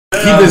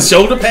keep his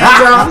shoulder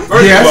pads on?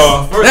 First of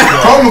all,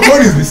 Colt McCoy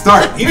needs to be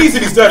started. He needs to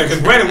be started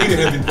because Brandon Whedon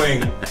has been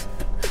playing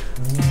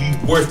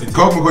worse than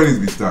Colt McCoy needs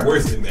to be started.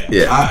 Worse than that.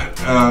 Yeah. I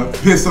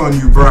piss on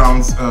you,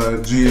 Browns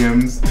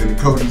GMs and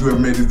coaches who have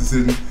made this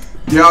decision.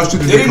 Y'all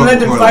should have. They didn't let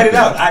them fight it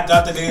out. I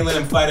thought that they didn't let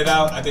him fight it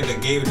out. I think they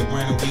gave it to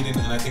Brandon Whedon,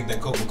 and I think that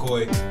Colt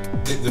McCoy,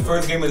 the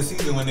first game of the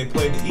season when they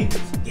played the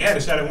Eagles, they had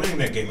a shot at winning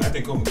that game. I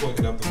think Colt McCoy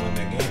could have won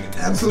that game.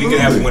 Absolutely. We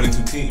could have a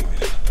 1-2 team.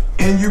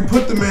 And you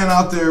put the man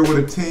out there with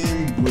a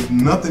team with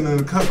nothing in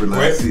the cupboard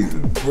last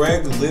season.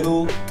 Greg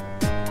Little,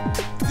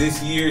 this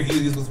year,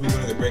 he's supposed to be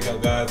one of the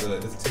breakout guys.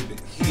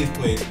 He has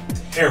played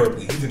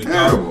terribly. He's in a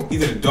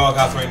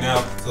doghouse right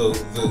now. So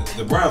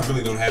the Browns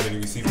really don't have any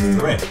receiving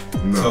threat.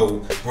 No.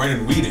 So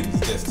Brandon Whedon is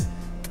just,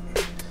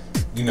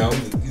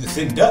 he's a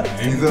sitting duck,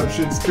 man. He's up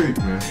shit's creek,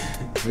 man.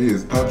 He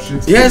is up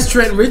shit's creek. He has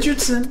Trent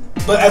Richardson.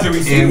 But as a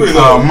receiver,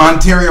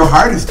 Montario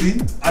Hardesty.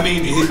 I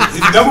mean, his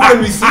number one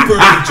receiver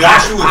is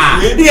Joshua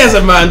Cribbs. He has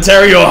a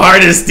Montario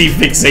Hardesty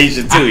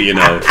fixation too, He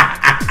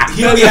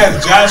only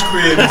has Josh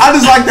Cribbs. I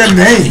just like that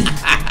name.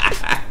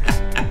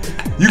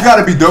 You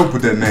gotta be dope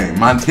with that name.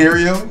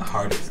 Montario?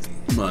 Hardesty.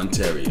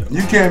 Montario.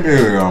 You can't be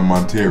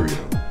Montario.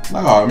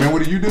 Like, oh man,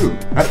 what do you do?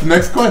 That's the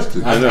next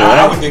question. I know,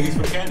 I would think he's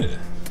from Canada.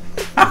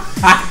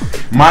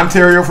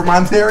 Montario from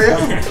Ontario?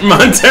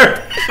 Montario.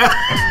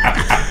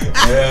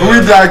 We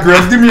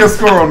digress. Give me a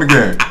score on the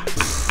game.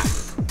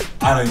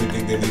 I don't even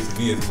think there needs to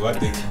be a score. I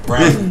think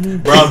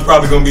Brown's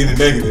probably gonna be in the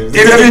negative.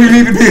 It doesn't even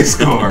need to be a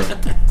score.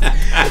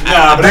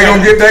 Nah, but they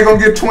gonna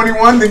get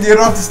 21 to get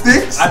off the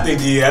sticks. I think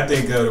the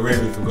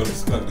Ravens are gonna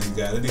skunk these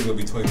guys. I think it's gonna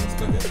be 21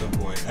 skunk at some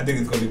point. I think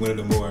it's gonna be one of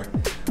the more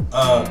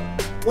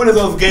one of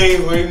those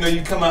games where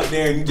you come out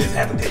there and you just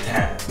have a good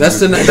time. That's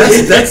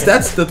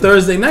the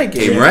Thursday night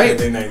game, right?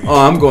 Thursday night game. Oh,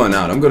 I'm going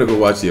out. I'm gonna go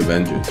watch the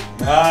Avengers.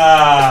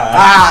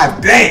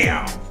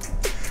 Damn.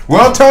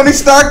 Well, Tony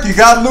Stark, you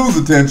got lose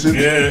attention.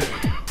 Yeah.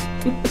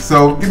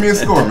 So give me a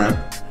score, man.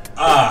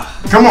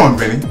 Come on,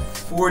 Vinny.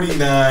 49.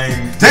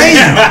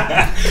 Damn.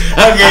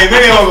 Okay,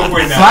 maybe I'll go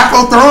 49.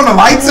 Flacco throwing the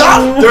lights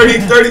out?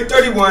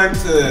 31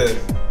 to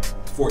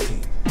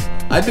 14.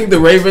 I think the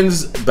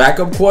Ravens'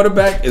 backup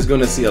quarterback is going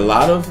to see a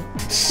lot of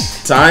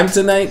time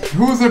tonight.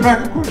 Who's their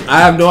backup quarterback?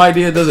 I have no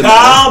idea. It doesn't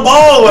Kyle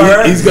matter.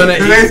 Bowler. He's going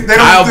to. They don't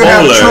Kyle still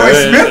have Bowler. Troy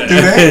Smith,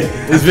 do they?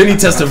 Is Vinny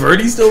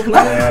Testaverde still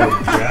playing?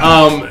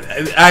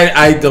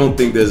 I don't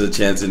think there's a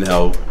chance in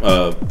hell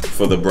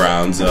for the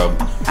Browns.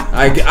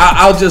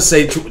 I'll just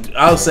say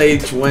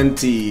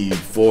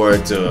 24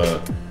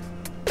 to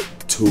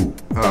 2.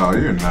 Oh,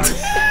 you're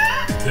nice.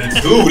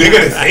 Dude, they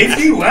got a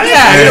safety? What?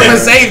 Yeah, they got a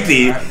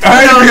safety. Who?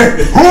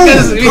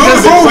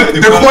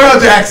 DeQuell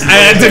Jackson.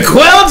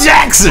 DeQuell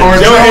Jackson. Or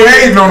Joe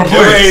Hayden on the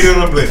blitz. Joe Hayden on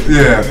the blitz.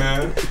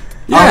 Yeah.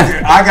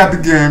 I got the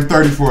game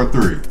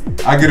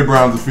 34-3. I get the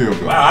Browns a field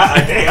goal. Wow,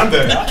 I'm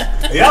done.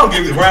 I don't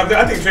give the Browns.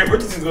 I think Trent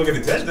Richardson's going to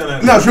get a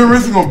touchdown. No, Trent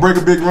Richardson's going to break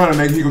a big run and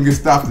he's going to get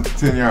stopped at the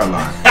 10-yard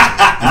line.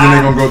 And then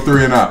they're going to go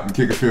 3 and out and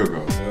kick a field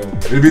goal.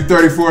 It'll be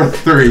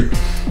 34-3.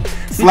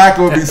 Flacco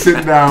will be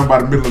sitting down by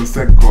the middle of the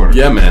second quarter.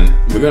 Yeah, man.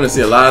 We're going to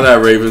see a lot of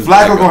that Ravens.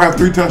 Flacco going to have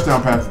 3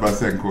 touchdown passes by the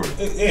second quarter.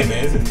 Yeah,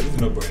 man. It's a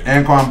no-brainer.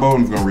 Anquan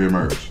Bolden's going to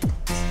reemerge.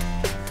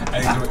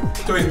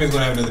 Torrey Smith's going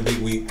to have another big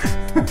week.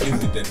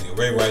 He's a dead deal.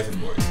 Ray Rice and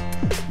boys.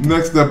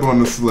 Next up on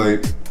the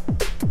slate,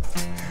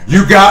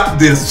 you got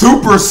the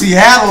Super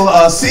Seattle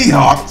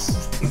Seahawks.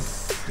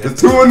 The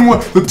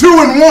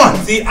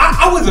 2-1. See,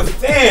 I was a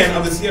fan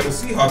of the Seattle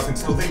Seahawks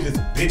until they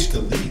just bitched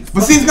the league.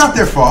 But see, it's not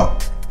their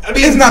fault. I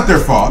mean, it's not their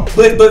fault.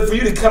 But for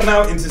you to come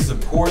out and to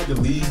support the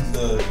league's,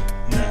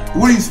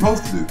 what are you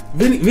supposed to do?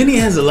 Vinny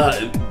has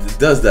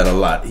does that a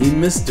lot. He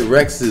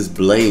misdirects his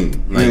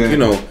blame,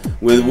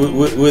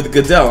 with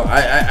Goodell.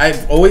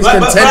 I've always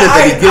contended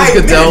that he gives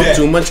Goodell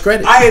too much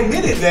credit. I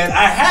admitted that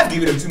I have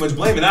given him too much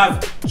blame, and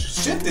I've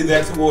shifted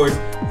that towards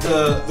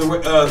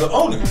the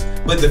owners.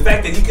 But the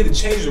fact that he could have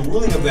changed the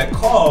ruling of that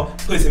call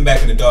puts him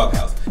back in the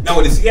doghouse. Now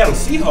with the Seattle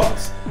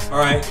Seahawks, all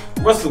right,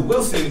 Russell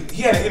Wilson,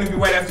 he had an interview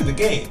right after the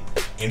game,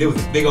 and there was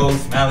a big old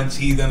smiling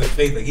cheese on his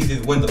face like he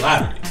just won the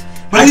lottery.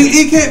 But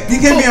he can't be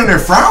on there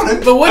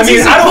frowning. But what's he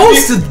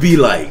supposed to be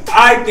like?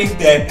 I think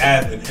that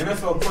as an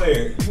NFL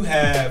player,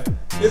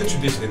 there's a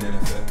tradition in the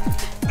NFL.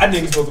 I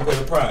think he's supposed to play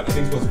with pride. I think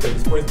he's supposed to play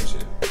with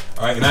sportsmanship.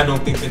 All right, and I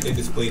don't think that they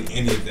displayed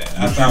any of that.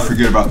 But you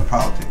forget about the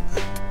politics.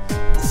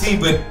 See,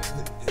 but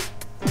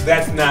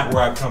that's not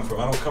where I come from.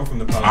 I don't come from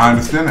the politics. I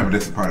understand that, but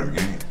that's a part of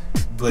the game.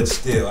 But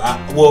still,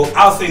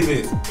 I'll say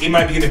this. It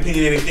might be an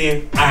opinionated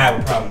thing. I have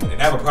a problem with it.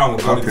 I have a problem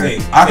with Golden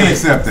Tate. I can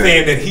accept that.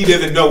 Saying that he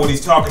doesn't know what he's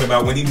talking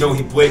about when he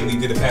blatantly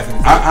did a pass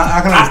interference.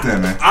 I can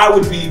understand that. I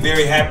would be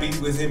very happy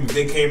with him if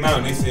they came out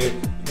and they said,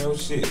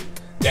 shit,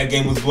 that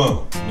game was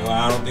blown.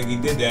 I don't think he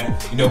did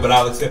that. But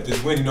I'll accept this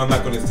win. I'm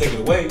not going to take it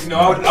away.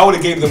 I would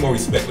have gave them more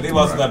respect, but they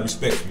lost a lot of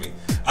respect for me.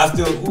 I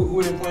still, who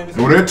are they playing this?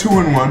 Well, they're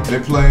 2-1.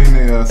 They're playing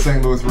the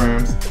St. Louis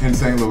Rams in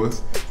St.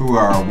 Louis, who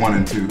are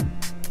 1-2.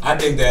 I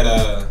think that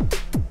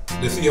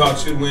The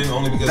Seahawks should win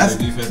only because of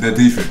their defense. Their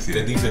defense, yeah.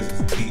 Their defense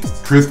is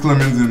beast. Chris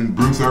Clemens and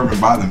Bruce Irvin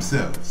by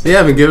themselves. They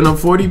haven't given up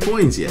 40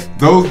 points yet.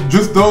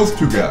 Just those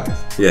two guys.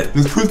 Yeah.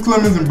 Just Chris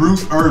Clemens and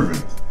Bruce Irvin.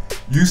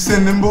 You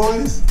send them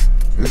boys.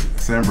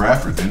 Sam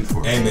Bradford's in for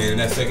it. Hey man,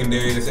 that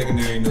secondary,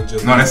 no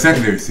joke. No, that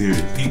secondary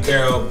serious. Pete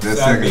Carroll,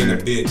 besides being a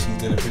bitch,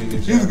 he's done a pretty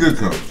good job. He's a good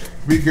coach.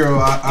 Pete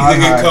Carroll, he's a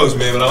good coach,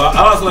 man. But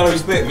I lost a lot of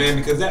respect, man,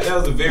 because that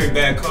was a very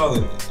bad call.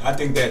 And I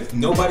think that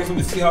nobody from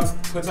the Seahawks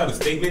puts out a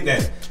statement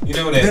that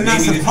that they're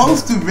not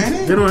supposed to,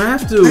 Vinny. They don't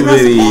have to, They're not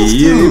supposed to.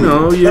 You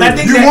know, but I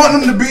think you want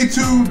them to be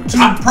too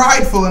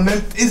prideful, and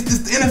then it's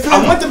just the NFL.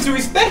 I want them to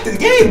respect the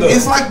game, though.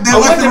 It's like they're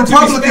like the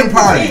Republican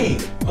Party.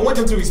 I want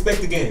them to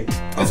respect the game.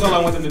 That's all I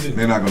want them to do.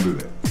 They're not gonna do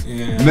that.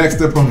 Yeah. Next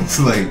up on the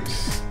slate,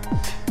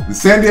 the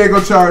San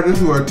Diego Chargers,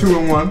 who are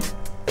 2-1,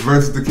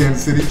 versus the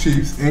Kansas City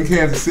Chiefs in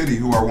Kansas City,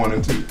 who are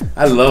 1-2.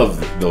 I love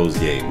those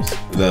games.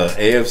 The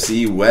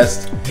AFC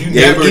West. You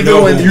never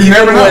know.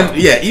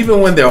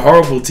 Even when they're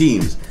horrible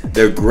teams,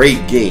 they're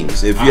great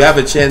games. If you have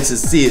a chance to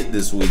see it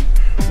this week,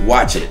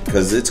 watch it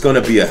because it's going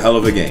to be a hell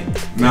of a game.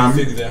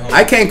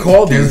 I can't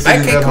call these. I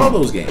can't call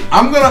those games.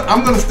 I'm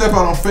gonna step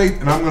out on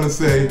faith, and I'm gonna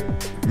say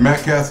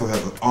Matt Castle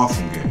has an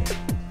awesome game,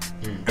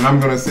 and I'm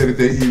gonna say that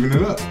they even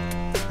it up.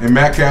 And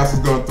Matt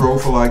Castle's gonna throw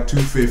for like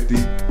 250.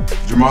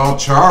 Jamal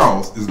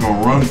Charles is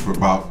gonna run for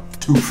about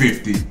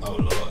 250. Oh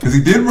Lord! Because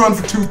he did run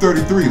for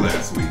 233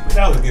 last week. But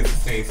that was against the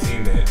Saints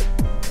team that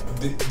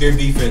their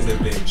defense has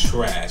been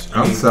trash.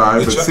 I'm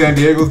sorry, but San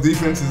Diego's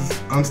defense is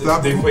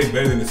unstoppable. They played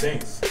better than the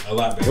Saints. A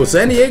lot better. Well,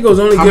 San Diego's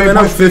only How giving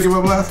many up points did they give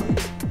up last week?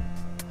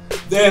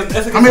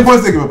 How many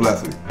points did they give up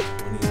last week?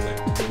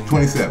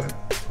 27.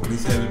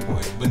 27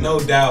 points. But no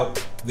doubt,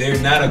 they're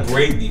not a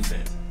great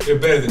defense. They're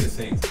better than the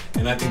Saints.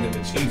 And I think that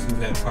the Chiefs, who've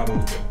had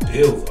problems with the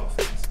Bills'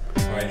 offense.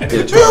 Right?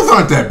 The Bills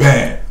aren't that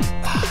bad.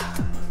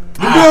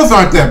 The Bills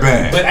aren't that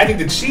bad. But I think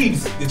the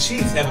Chiefs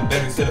have a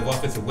better set of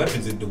offensive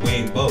weapons in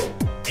Dwayne Bowe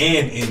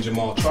and in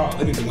Jamal Charles.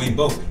 I think Dwayne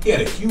Bowe, he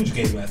had a huge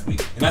game last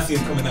week. And I see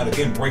him coming out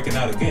again, breaking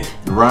out again.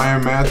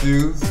 Ryan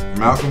Matthews,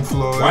 Malcolm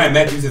Floyd. Ryan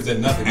Matthews has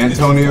done nothing.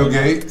 Antonio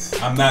Gates.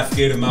 I'm not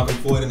scared of Malcolm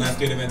Floyd and not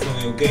scared of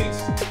Antonio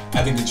Gates.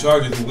 I think the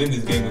Chargers will win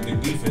this game with their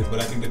defense, but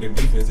I think that their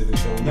defense isn't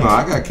showing up. No,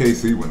 I got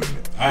KC winning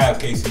it. I have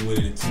KC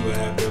winning it too. I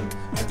have them.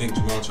 I think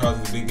Jamal Charles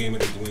has a big game. I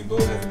think Dwayne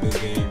Bowe has a big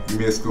game. Give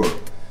me a score.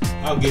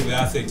 I'll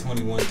say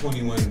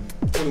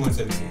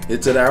 21-17.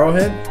 It's at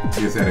Arrowhead?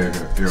 Yes, at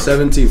Arrowhead.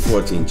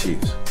 17-14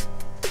 Chiefs.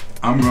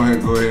 I'm going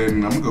to go ahead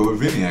and I'm going to go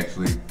with Vinny,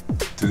 actually.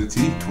 To the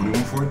T,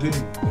 21-14.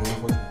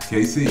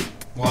 KC.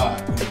 Why?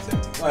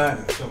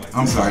 2017.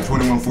 I'm sorry,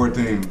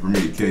 21-14 for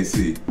me,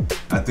 KC.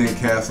 I think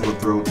Castle will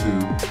throw 2.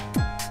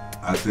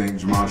 I think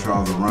Jamal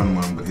Charles will run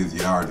 1, but his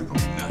yards are going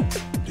to be nuts.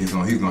 He's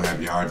gonna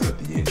have yards at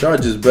the end.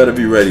 Chargers better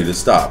be ready to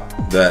stop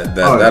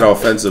that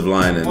offensive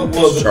line and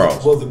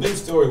Charles. Well, the big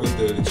story with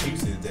the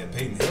Chiefs is that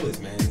Peyton Hillis,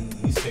 man,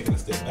 he's taking a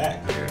step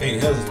back. Yeah.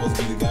 Peyton Hillis is supposed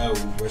to be the guy who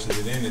rushes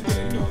it in at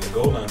the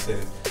goal line.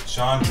 Says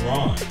Sean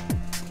Drawn.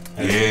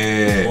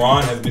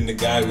 Drawn has been the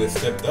guy who has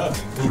stepped up.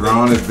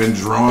 Drawn has been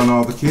drawing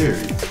all the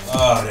carries.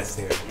 Oh, that's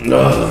terrible.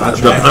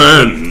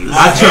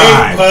 I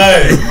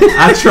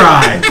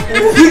tried.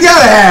 You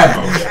gotta have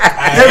them.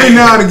 Every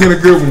now and again, a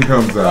good one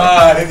comes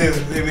out.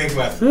 They make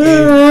my skin.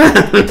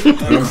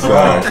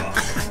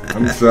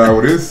 I'm sorry.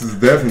 Well, this is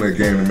definitely a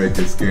game to make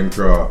your skin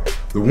crawl.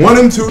 The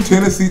 1-2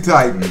 Tennessee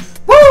Titans,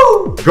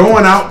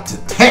 going out to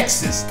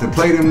Texas to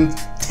play them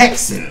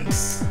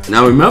Texans.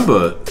 Now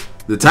remember,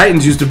 the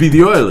Titans used to be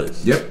the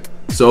Oilers. Yep.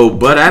 So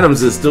Bud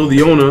Adams is still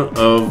the owner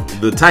of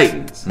the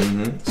Titans.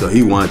 Mm-hmm. So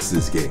he wants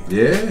this game.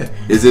 Yeah.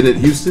 Is it in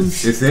Houston?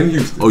 It's in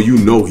Houston. Oh, you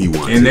know he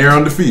wants it. And they're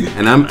undefeated.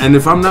 And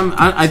if I'm not,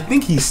 I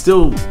think he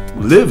still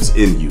lives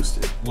in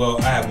Houston. Well,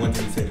 I have one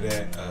thing to say to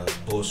that.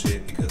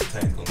 Bullshit, because the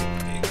Titans gonna win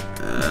the game.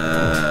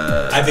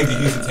 I think the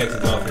Houston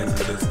Texans offense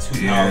is just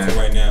too powerful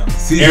right now.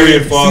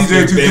 CJ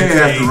 2K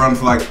has to run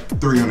for like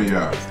 300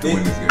 yards to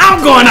win this game.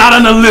 I'm going out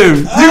on a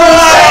limb.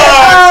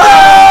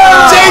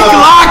 Jake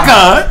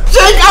Locker.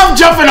 I'm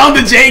jumping on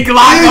the Jake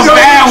Locker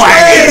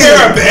bandwagon. Is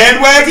there a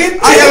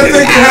bandwagon? I gotta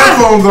take the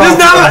headphones off.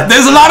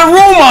 There's a lot of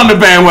room on the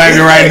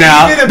bandwagon right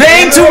now. There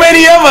ain't too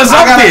many of us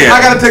up there.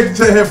 I gotta take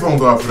the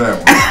headphones off for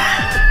that one.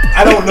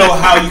 I don't know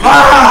how you.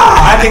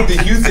 I think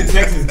the Houston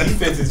Texans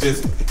defense is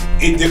just.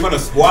 They're going to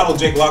swaddle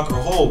Jake Locker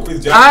whole.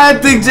 I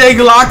think Jake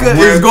Locker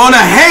is going to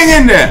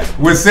hang in there.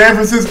 With San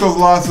Francisco's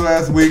loss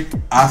last week,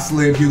 I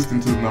slid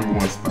Houston to the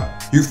 #1 spot.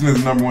 Houston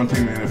is the #1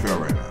 team in the NFL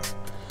right now.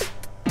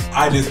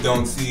 I just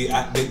don't see.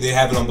 They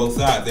have it on both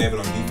sides. They have it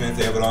on defense.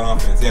 They have it on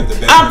offense. They have the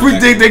best. I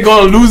predict they're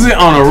going to lose it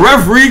on a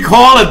referee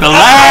call at the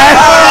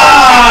last.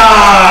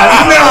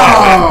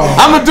 No.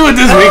 I'm going to do it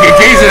this week in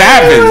case it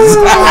happens.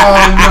 Oh,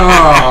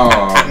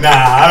 no.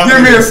 Nah,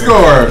 give me a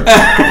score.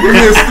 Give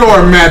me a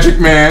score, Magic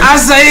Man. I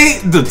say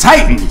the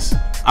Titans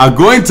are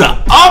going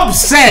to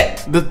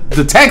upset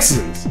the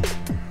Texans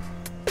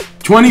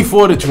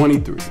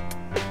 24-23.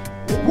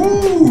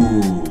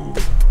 Ooh.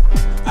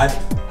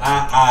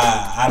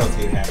 I don't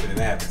see it happening.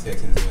 I have the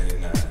Texans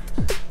winning.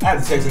 I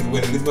have the Texans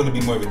winning. It's going to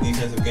be more of a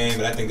defensive game,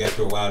 but I think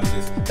after a while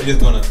they're just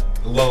going to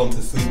lull them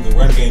to sleep. The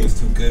run game is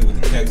too good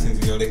with the Texans.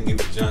 You know, they can get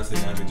to Andre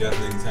Johnson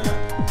anytime.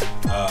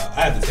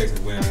 I have the Texans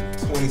winning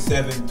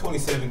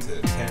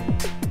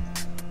 27-10.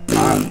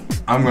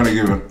 I'm going to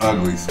give an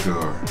ugly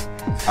score.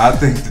 I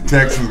think the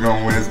Texans are going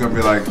to win. It's going to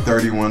be like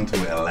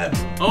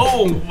 31-11.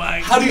 Oh my!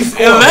 How do you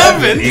score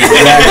 11?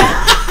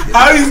 Exactly.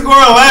 How do you score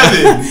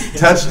 11?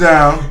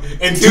 Touchdown,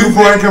 and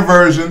 2-point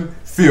conversion,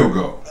 field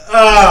goal.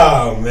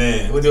 Oh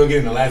man, what do we get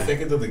in the last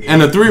second of the game?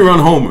 And a 3-run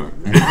homer.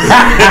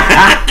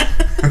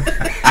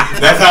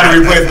 That's how the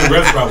replacement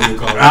refs probably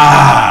call it.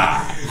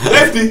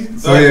 Lefty.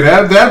 So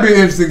yeah, that'd be an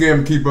interesting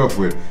game to keep up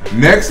with.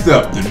 Next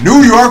up, the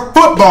New York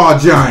Football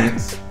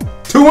Giants,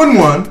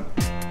 2-1,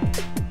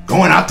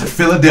 going out to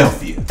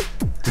Philadelphia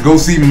to go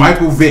see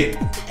Michael Vick,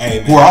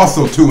 who are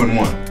also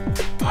 2-1.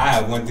 I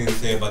have one thing to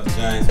say about the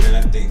Giants, man.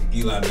 I think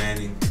Eli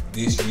Manning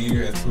this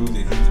year has proved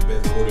that he's the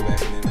best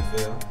quarterback in the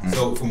NFL.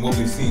 So from what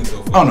we've seen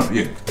so far. Oh no,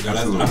 yeah,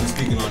 absolutely. I'm just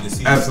speaking on this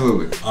season.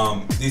 Absolutely.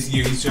 This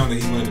year he's shown that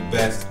he's one of the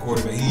best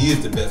quarterbacks. He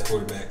is the best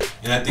quarterback,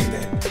 and I think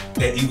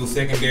that Eagles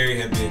secondary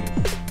have been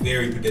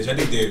very pedestrian.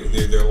 I think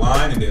their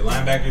line and their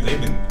linebackers,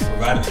 they've been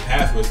providing the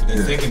pass rush, but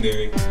that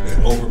secondary is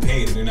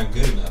overpaid and they're not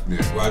good enough.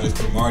 Yeah. Rogers,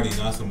 Cromartie, and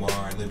Asamoah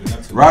aren't living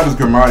up to it. Rogers,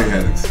 Cromartie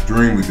has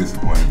extremely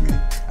disappointed me.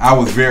 I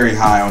was very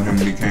high on him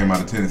when he came out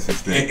of Tennessee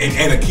State.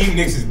 And Akeem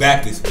Nicks is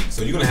back this week,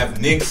 so you're gonna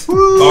have Nicks,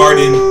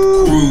 Garden,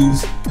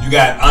 Cruz. You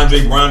got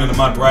Andre Brown and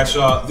Ahmad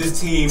Bradshaw.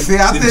 This team,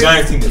 the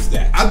Giants team is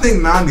stacked. I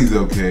think Nandi's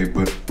okay,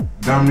 but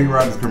Dominique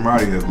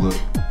Rodgers-Cromartie has looked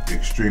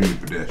extremely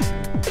pedestrian.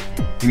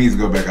 He needs to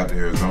go back out to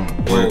Arizona,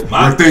 where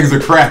things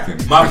are cracking.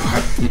 My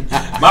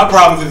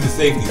problem is the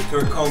safeties.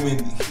 Kurt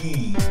Coleman,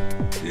 he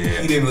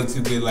didn't look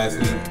too good last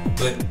week,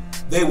 but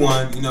they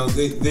won. You know,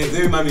 they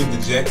remind me of the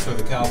Jets or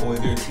the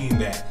Cowboys. They're a team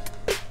that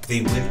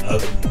they win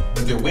ugly,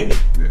 but they're winning.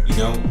 Yeah. You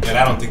know, and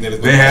I don't think that is.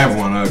 They have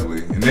won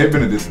ugly, and they've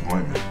been a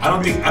disappointment. I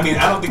don't think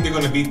they're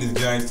going to beat this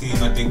Giants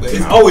team. I think, but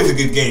it's always a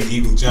good game,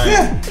 Eagles Giants.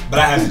 Yeah. But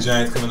I have the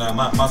Giants coming out.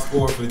 My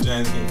score for the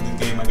Giants game for this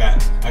game, I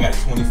got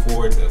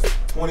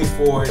 24-13.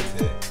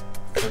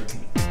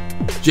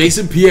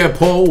 Jason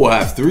Pierre-Paul will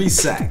have 3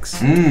 sacks.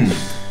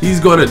 He's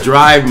going to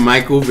drive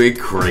Michael Vick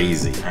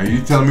crazy. Are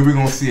you telling me we're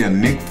going to see a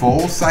Nick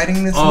Foles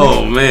sighting this week?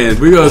 Oh, man.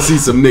 We're going to see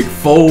some Nick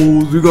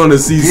Foles. We're going to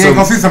see some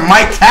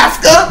Mike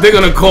Kafka? They're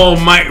going to call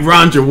Mike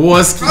Ron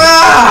Jaworski.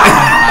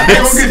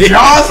 They're going to get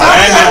Jaws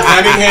out.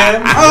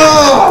 Cunningham.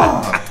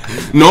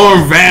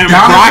 Norm Van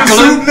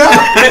Brocklin.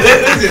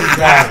 Let's just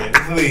drive it,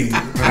 please.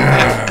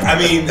 I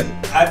mean,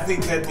 I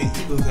think that the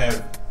Eagles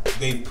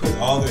they put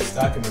all their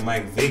stock into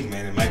Mike Vick,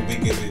 man, and Mike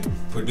Vick isn't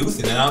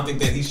producing, and I don't think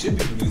that he should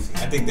be producing.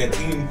 I think that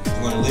team is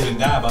going to live and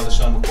die by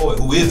LaShawn McCoy,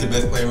 who is the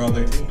best player on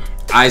their team.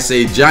 I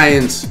say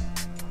Giants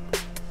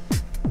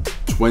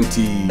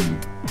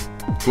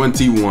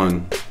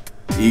 21,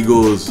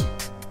 Eagles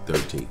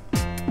 13.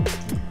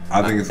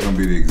 I think it's going to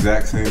be the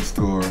exact same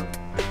score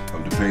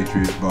of the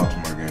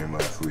Patriots-Baltimore game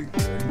last week.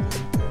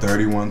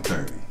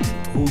 31-30.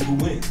 Who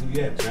wins? Who do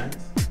you have, Giants?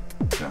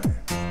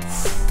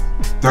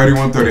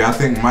 31-30. I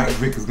think Mike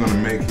Vick is going to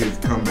make his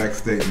comeback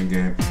statement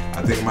game.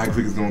 I think Mike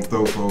Vick is going to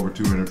throw for over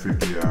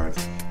 250 yards.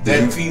 I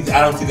don't see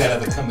that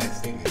as a comeback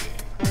statement game.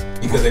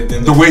 Because they've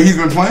been the way he's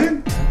been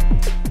playing?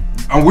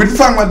 We're just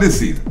talking about this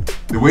season.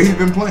 The way he's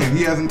been playing,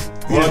 he hasn't.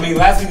 Well, I mean,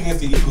 last week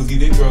against the Eagles, he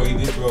did throw.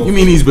 You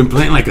mean he's been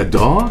playing like a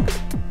dog?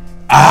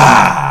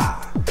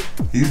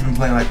 He's been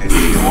playing like a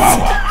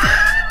chihuahua.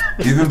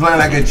 He's been playing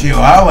like a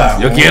chihuahua.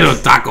 Yo quiero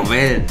Taco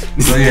Bell.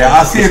 So yeah,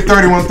 I see it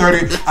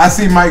 31-30. I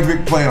see Mike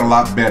Vick playing a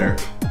lot better,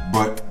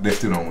 but they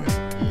still don't win.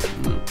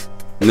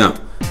 No,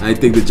 I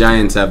think the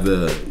Giants have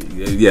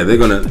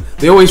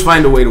they always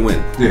find a way to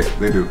win. Yeah,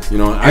 they do. You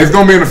know, it's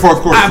gonna be in the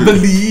fourth quarter. I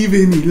believe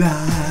in Eli.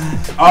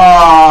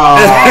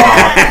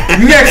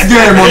 Next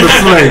game on the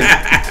slate.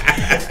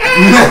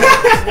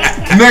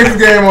 Next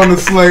game on the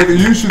slate, and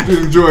you should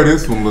enjoy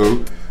this one,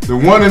 Lou. The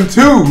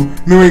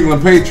 1-2 New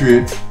England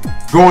Patriots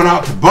going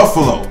out to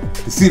Buffalo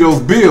to see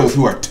those Bills,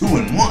 who are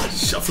 2-1.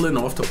 Shuffling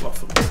off to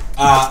Buffalo.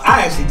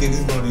 I actually think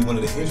this is going to be one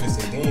of the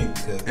interesting games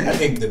because I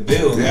think the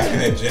Bills, after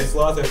that Jets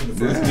loss after the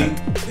first week,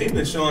 they've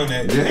been showing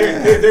that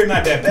they're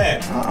not that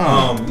bad.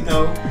 You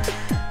know,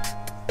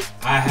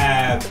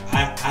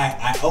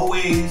 I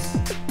always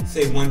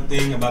say one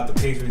thing about the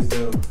Patriots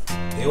though.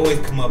 They always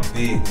come up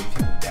big when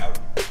people doubt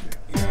them.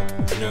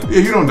 Yeah,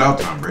 you don't doubt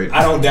Tom Brady.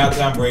 I don't doubt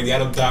Tom Brady. I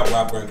don't doubt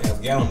Rob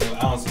Gronkowski. I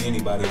don't see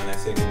anybody on that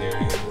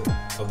secondary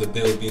of the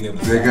Bills being able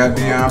to. They got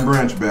Deion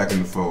Branch back in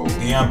the fold.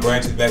 Deion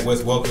Branch is back.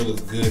 Wes Welker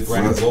looks good.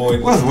 Brandon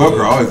Lloyd. Wes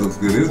Welker always looks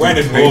good.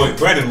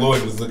 Brandon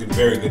Lloyd was looking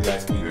very good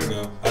last week. You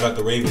know, I thought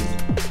the Ravens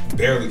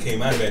barely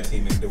came out of that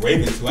team, and the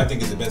Ravens, who I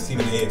think is the best team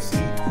in the AFC.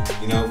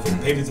 You know, for the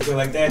Patriots to play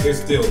like that, they're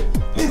still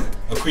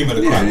a cream of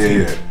the crop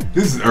team. Yeah.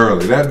 This is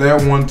early. That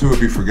 1-2 will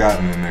be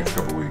forgotten in the next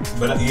couple weeks.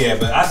 But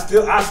I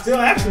still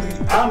actually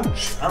I'm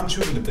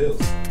choosing the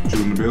Bills.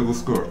 Choosing the Bills will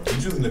score. I'm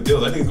choosing the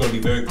Bills. I think it's going to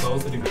be very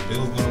close. I think the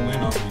Bills going to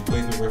win off the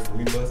replacement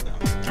referee bus now.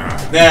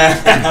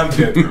 Nah, I'm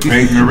joking.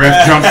 The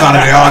ref jumps out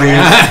of the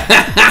audience.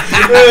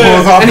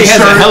 Pulls off And he the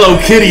has shirt. a Hello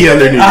Kitty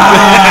underneath.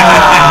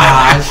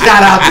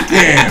 Shout out to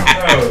Cam.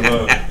 Oh,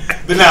 Lord.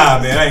 But nah,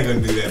 man, I ain't gonna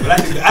do that. But I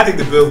think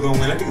the Bills gonna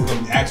win. I think it's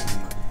gonna actually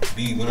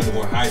be one of the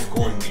more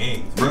high-scoring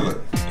games. Really?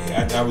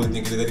 Yeah, I really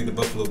think it is. I think the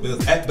Buffalo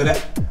Bills.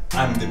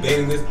 I'm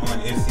debating this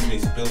on if C.J.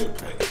 Spiller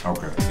plays.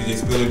 Okay. C.J.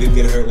 Spiller did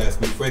get hurt last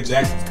week. Fred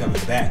Jackson's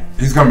coming back.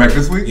 He's coming back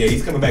this week? Yeah,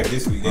 he's coming back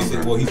this week. They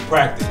said, well, he's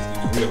practiced.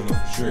 We don't know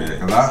for sure yet.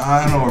 Because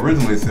I know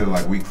originally it said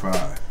like week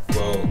 5.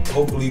 Well,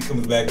 hopefully he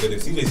comes back. But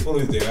if C.J.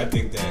 Spiller is there, I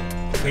think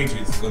that the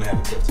Patriots are gonna have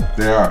a tough time.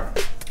 They are.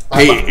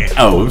 Hey,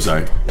 I'm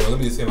sorry. Well, let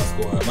me just say my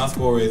score. My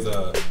score is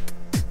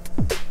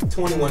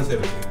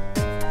 21-17.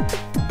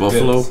 Buffalo.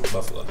 Bills,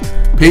 Buffalo.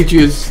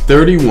 Patriots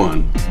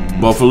 31,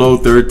 Buffalo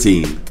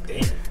 13.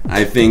 Damn.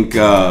 I think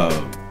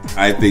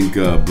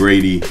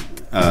Brady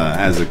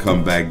has a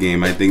comeback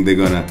game. I think they're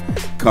gonna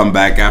come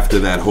back after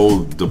that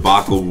whole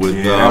debacle with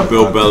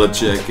Bill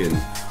Belichick and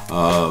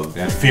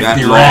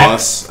that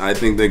loss. I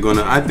think they're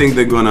gonna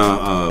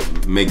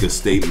make a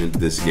statement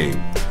this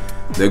game.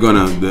 They're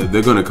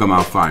gonna come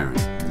out firing.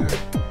 Yeah.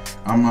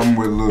 I'm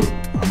with Luke.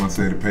 I'm gonna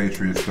say the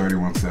Patriots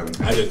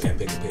 31-17. I just can't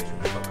pick the Patriots.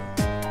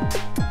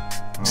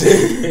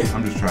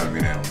 I'm just trying to be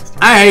an analyst.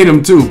 I hate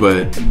them too,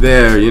 but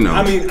they're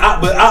I mean,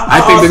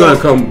 I think they're gonna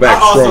come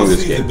back strong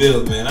this game. I also see the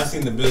Bills, man. I've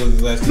seen the Bills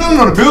these last.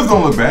 No, the Bills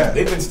don't look bad.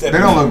 They've been stepping.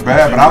 They don't look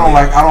bad, but I don't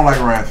like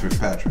Ryan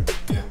Fitzpatrick.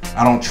 Yeah.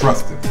 I don't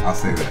trust him. I'll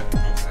say that.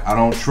 I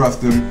don't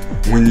trust him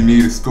when you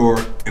need a score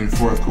in the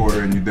fourth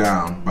quarter and you're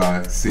down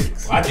by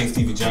 6. Well, I think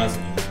Stevie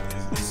Johnson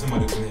is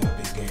somebody who can have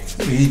a big game.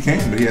 He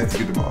can, but he has to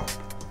get the ball.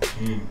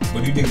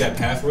 But do you think that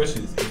pass rush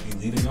is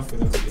elite enough for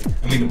them to get?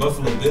 I mean, the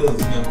Buffalo Bills,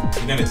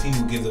 they're not a team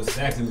who gives up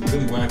sacks. It was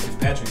really Ryan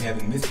Fitzpatrick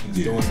having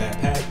miscues throwing bad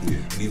passes. Yeah.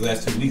 In these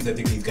last 2 weeks, I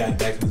think he's gotten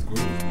back to his groove.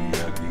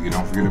 You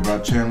don't forget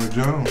about Chandler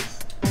Jones.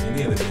 And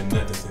he hasn't done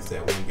nothing since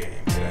that one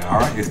game. All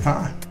right, it's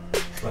time.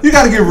 You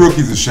got to give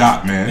rookies a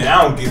shot, man. Man,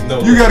 I don't give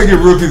no. You got to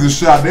give rookies a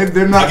shot.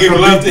 They're not. I give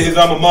love to his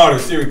alma mater,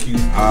 Syracuse.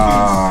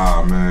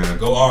 Ah, man.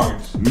 Go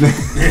Orange.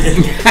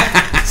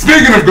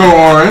 Speaking of go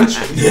Orange,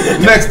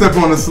 next up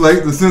on the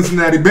slate, the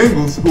Cincinnati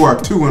Bengals, who are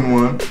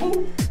 2-1,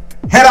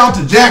 head out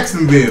to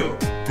Jacksonville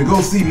to go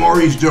see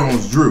Maurice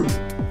Jones-Drew,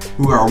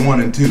 who are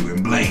 1-2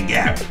 in Blaine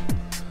Gabbert.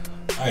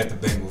 I got the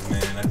Bengals,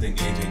 man. I think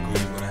AJ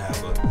Green's gonna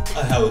have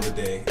a hell of a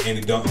day.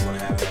 Andy Dalton's gonna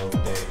have a hell of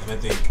a day, and I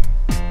think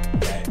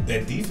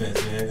that defense,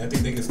 man. I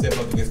think they can step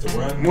up against the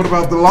run. What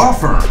about the law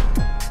firm?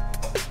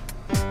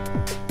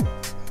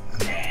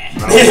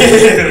 No.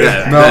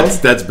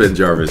 That's Ben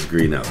Jarvis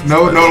Greenhouse.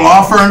 No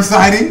law firm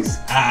sightings?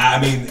 I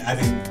think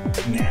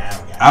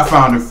I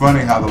found it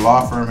funny how the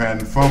law firm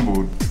hadn't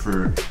fumbled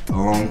for a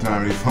long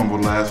time. He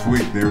fumbled last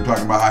week. They were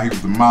talking about how he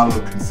was the model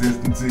of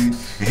consistency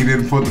and he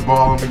didn't put the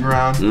ball on the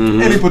ground.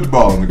 And he put the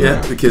ball on the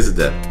ground. Yeah, the kiss of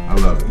death. I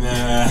love it.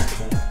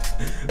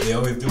 They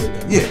always do it,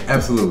 though. Yeah,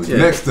 absolutely.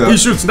 Yeah. Next up. He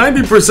shoots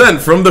 90%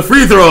 from the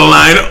free throw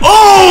line.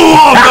 Oh,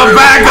 off the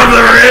back of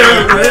the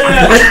rim.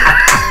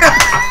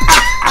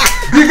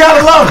 You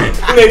gotta love it.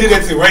 When they did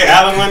that to Ray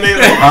Allen one day, he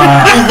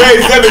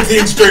made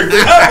 17 straight.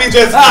 He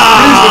just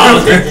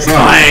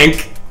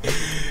blank.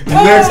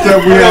 Next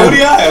up, we have. What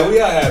do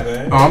y'all have,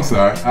 man? Oh, I'm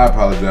sorry. I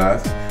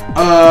apologize.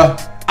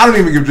 I don't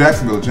even give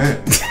Jacksonville a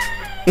chance.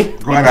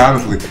 Quite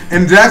honestly.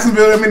 And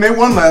Jacksonville, I mean, they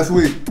won last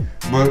week,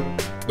 but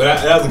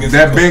that was against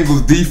that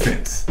Bengals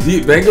defense.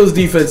 Bengals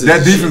defense.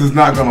 That defense is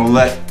not gonna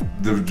let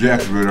the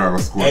Jacksonville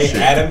Jaguars score shit.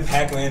 Hey, Adam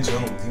Pac-Man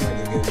Jones. He might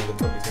just get another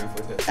perfect 10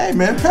 for that. Hey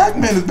man,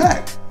 Pac-Man is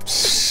back.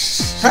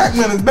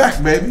 Pac-Man is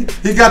back, baby.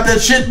 He got that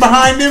shit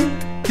behind him.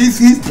 He's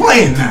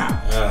playing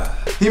now.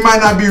 He might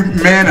not be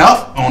man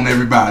up on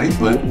everybody,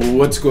 but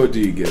what score do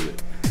you give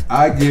it?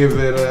 I give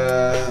it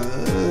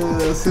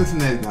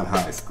Cincinnati's not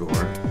high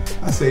score.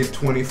 I say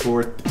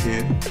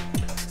 24-10.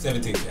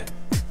 17-10.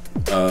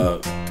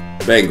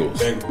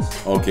 Bengals.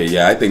 Okay,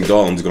 yeah, I think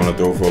Dalton's gonna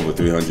throw for over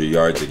 300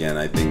 yards again.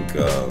 I think,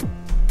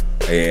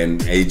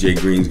 and AJ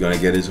Green's gonna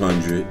get his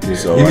 100. Yeah,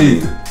 so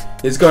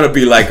it's gonna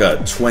be like a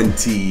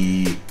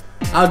 20.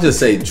 I'll just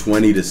say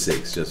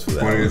 20-6, just for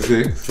that.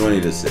 20-6.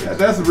 20-6.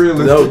 That's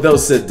realistic. They'll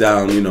sit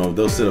down.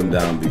 They'll sit them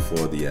down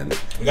before the end.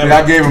 Yeah,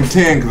 I gave him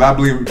 10 because I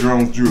believe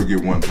Jones-Drew will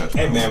get 1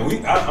 touchdown. Hey man,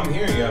 I'm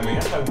hearing you. I mean,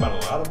 I'm talking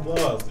about a lot of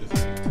blowouts this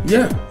week.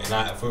 Yeah.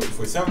 And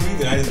for some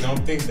reason, I just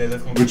don't think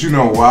that's going to. But you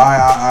know why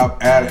I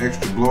add an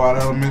extra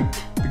blowout element?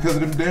 Because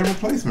of them damn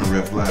replacement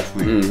refs last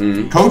week.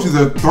 Mm-hmm. Coaches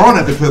are throwing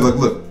at the play like,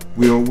 look,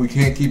 we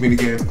can't keep any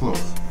games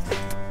close.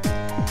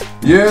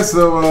 Yeah,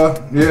 so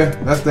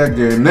that's that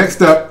game.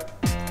 Next up,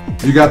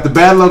 you got the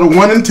battle of the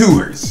 1 and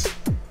 2ers.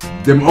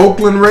 Them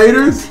Oakland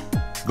Raiders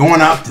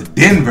going out to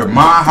Denver,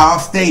 Mile High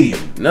Stadium.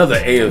 Another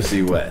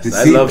AFC West. To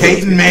see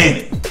Peyton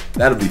Manning.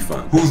 That'll be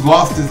fun. Who's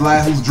dropped his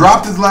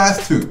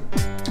last 2.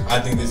 I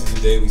think this is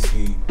the day we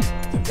see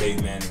the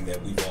Peyton Manning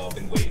that we've all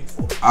been waiting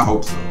for. I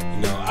hope so.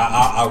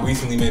 I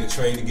recently made a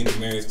trade to get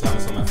Demaryius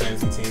Thomas on my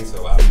fantasy team,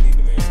 so I don't need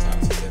Demaryius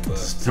Thomas to step up.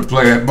 To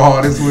play that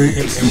ball this week.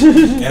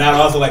 And I'd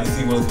also like to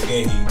see Willis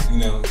McGahee.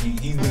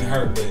 He's been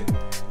hurt, but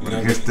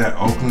Against that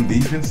Oakland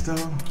defense,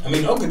 though? I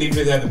mean, Oakland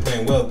defense has been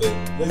playing well, but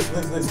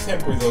let's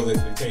temper those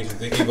expectations.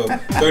 They gave up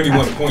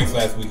 31 points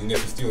last week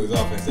against the Steelers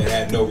offense that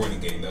had no running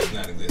game that was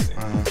non-existent.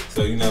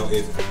 So,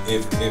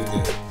 if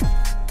the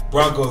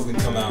Broncos can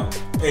come out,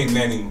 Peyton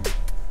Manning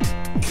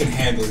can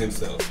handle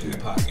himself in the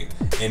pocket,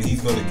 and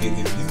he's going to get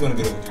over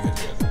 300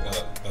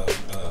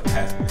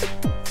 passing.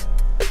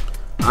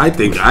 I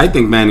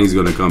think Manning's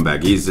going to come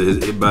back.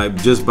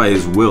 Just by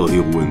his will,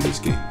 he'll win this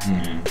game.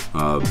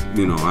 I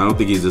don't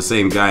think he's the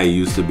same guy he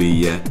used to be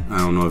yet. I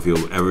don't know if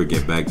he'll ever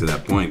get back to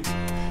that point.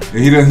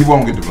 He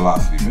won't get the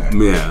velocity back.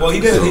 Yeah. Well, he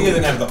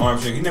doesn't have the arm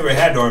strength. He never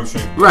had the arm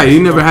strength. Right. He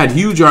never had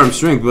huge arm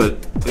strength,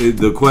 but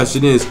the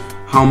question is,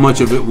 how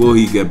much of it will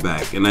he get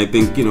back? And I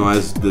think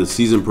as the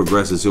season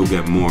progresses, he'll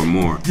get more and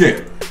more. Yeah.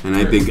 And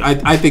I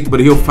think, but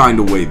he'll find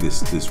a way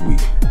this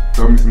week.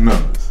 Tell me some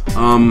numbers.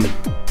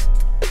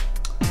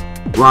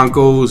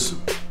 Broncos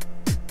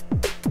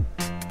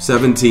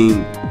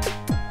 17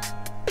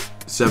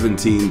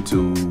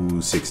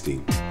 to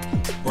 16.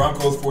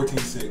 Broncos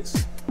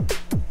 14-6.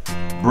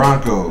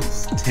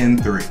 Broncos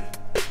 10-3.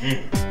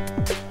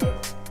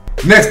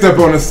 Next up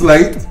on the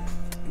slate,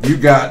 you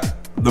got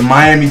the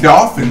Miami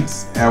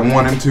Dolphins at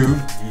 1-2,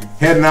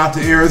 heading out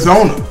to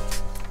Arizona.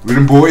 Where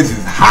them boys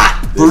is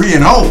hot,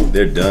 3-0.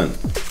 They're done.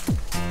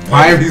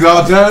 Miami's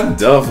all done.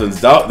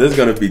 Dolphins. There's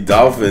gonna be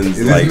Dolphins.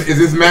 Is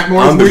this Matt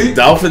Moore's week?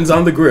 Dolphins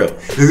on the grill.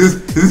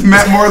 Is this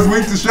Matt Moore's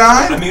week to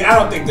shine? I mean, I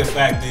don't think the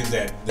fact is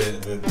that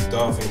the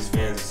Dolphins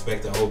fans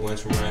expect a whole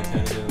bunch from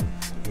Ryan Tannehill.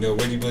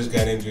 Reggie Bush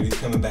got injured. He's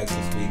coming back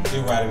this week.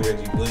 They're riding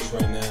Reggie Bush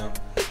right now,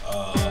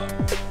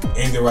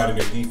 and they're riding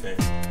their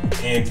defense.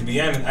 And to be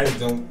honest, I just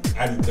don't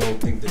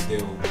think that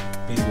they'll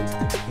be able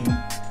to compete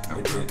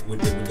with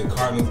the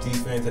Cardinals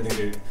defense. I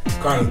think the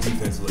Cardinals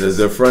defense looks.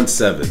 Their front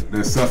seven.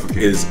 They're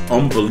suffocating. Is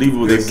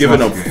unbelievable. They've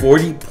given up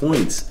 40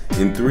 points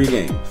in 3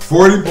 games.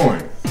 40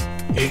 points.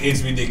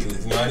 It's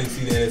ridiculous. I didn't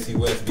see the NFC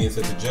West being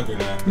such a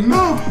juggernaut.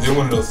 No. They're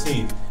one of those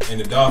teams. And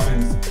the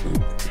Dolphins,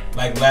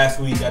 like last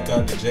week, I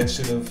thought the Jets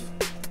should have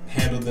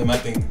handled them. I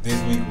think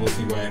this week we'll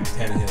see Ryan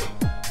Tannehill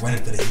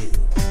running for the hills.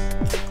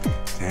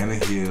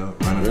 Tannehill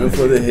running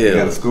for the hills. You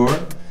got a score?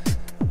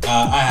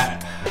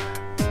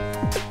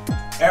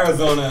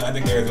 Arizona, I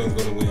think Arizona's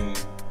going to win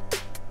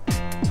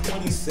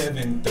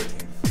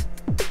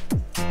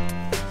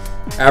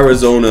 27-13.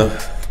 Arizona.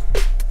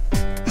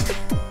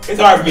 It's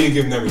hard for me to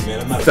give numbers,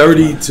 man. I'm not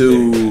 30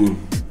 to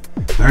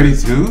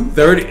 32?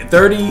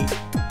 30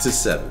 to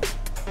 7.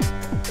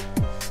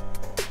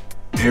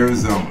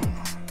 Arizona.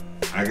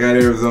 I got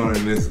Arizona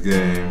in this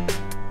game.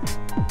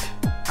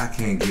 I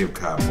can't give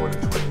Cobb more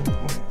than 21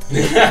 points.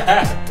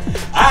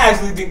 I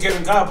actually think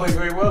Kevin Cobb played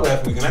very well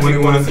last week, and I think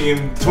we want to see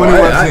him.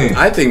 21-10.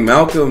 I think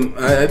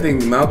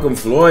Malcolm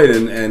Floyd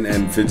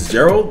and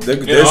Fitzgerald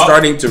they're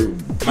starting to.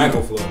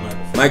 Michael Floyd.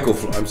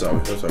 I'm sorry.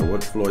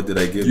 What Floyd did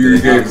I give?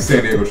 You gave the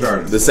San Diego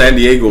Chargers. The San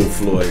Diego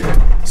Floyd.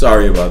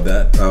 Sorry about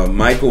that.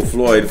 Michael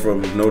Floyd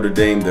from Notre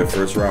Dame, their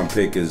first round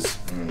pick is.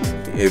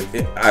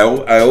 I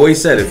always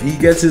said if he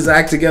gets his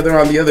act together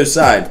on the other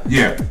side,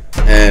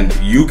 and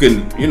you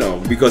can,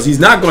 because he's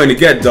not going to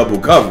get double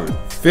covered.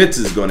 Fitz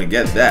is going to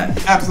get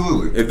that.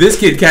 Absolutely. If this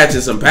kid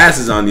catches some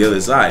passes on the other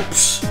side,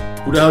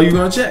 who the hell are you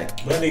going to check?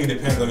 But I think it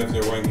depends on if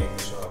their run game can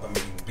show up. I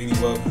mean,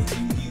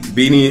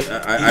 Beanie,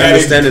 I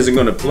understand isn't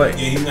going to play. Yeah,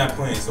 he's not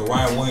playing. So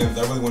Ryan Williams,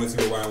 I really want to see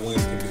what Ryan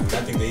Williams can do.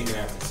 I think that he can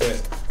have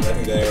success. But I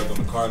think that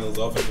Arizona Cardinals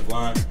offensive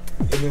line,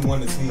 they've been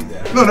wanting to see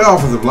that. No, their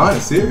offensive line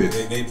is serious.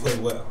 They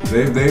played well.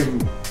 They've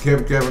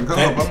kept Kevin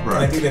Cobb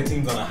upright. I think that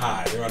team's on a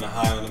high. They're on a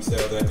high on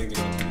themselves. And I think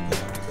they're going to keep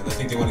going because I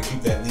think they want to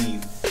keep that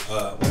lead.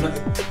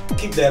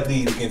 Keep that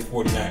lead against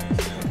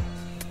 49ers.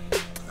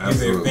 Give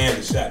their fans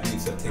a shot.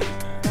 Beat up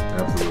tickets, man.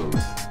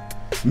 Absolutely.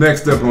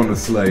 Next up on the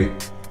slate.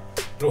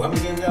 Bro, how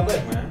many games got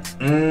left, man?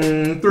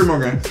 3 more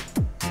games.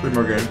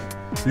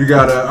 You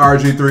got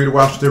RG3, the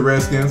Washington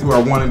Redskins, who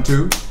are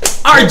 1-2.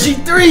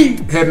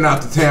 RG3 heading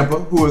out to Tampa,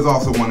 who is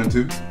also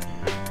 1-2.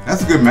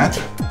 That's a good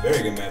matchup.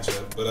 Very good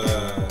matchup, but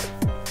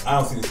I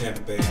don't see the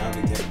Tampa Bay. I don't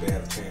think Tampa Bay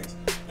has a chance.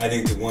 I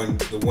think the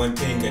one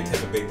thing that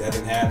Tampa Bay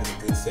doesn't have is a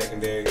good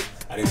secondary.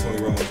 I think Tony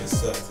Romo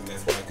just sucks, and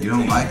that's why. You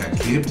don't like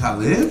Aqib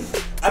Talib?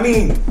 I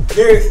mean,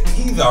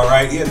 he's all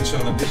right. He hasn't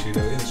shown up this year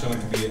though. He hasn't shown up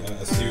to be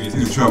a serious.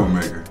 He's a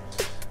troublemaker.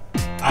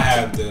 I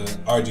have the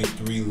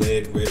RG3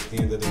 led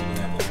Redskins. I think they're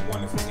gonna have a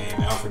wonderful game.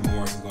 Alfred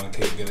Morris is gonna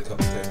get a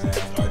couple touchdowns.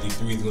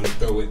 RG3 is gonna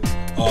throw it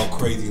all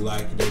crazy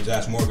like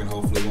Josh Morgan.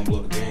 Hopefully won't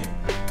blow the game.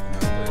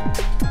 But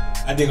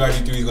I think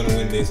RG3 is gonna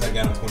win this. I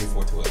got him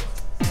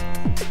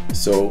 24-12.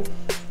 So.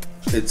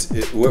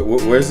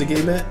 Where's the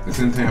game at? It's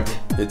in Tampa.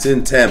 It's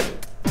in Tampa.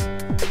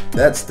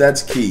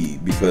 That's key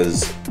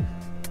because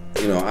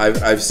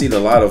I've seen a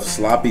lot of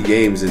sloppy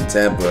games in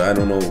Tampa. I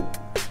don't know,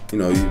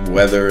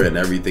 weather and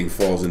everything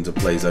falls into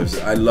place.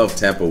 I love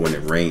Tampa when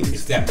it rains.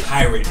 It's that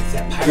pirate.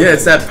 Yeah,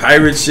 it's that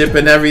pirate ship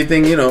and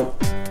everything,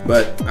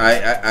 But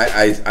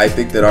I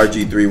think that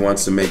RG3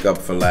 wants to make up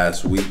for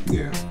last week.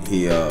 Yeah.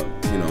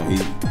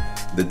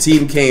 The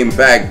team came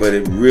back, but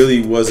it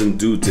really wasn't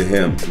due to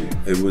him.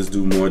 It was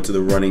due more to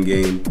the running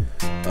game.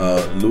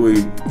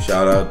 Louis,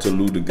 shout out to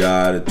Lou the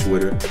God at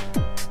Twitter.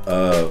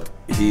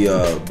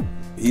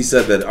 He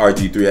said that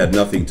RG3 had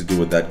nothing to do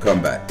with that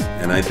comeback,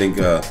 and I think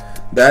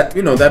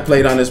that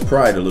played on his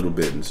pride a little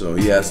bit, and so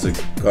he has to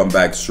come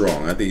back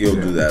strong. I think he'll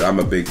do that. I'm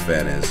a big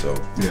fan of his, so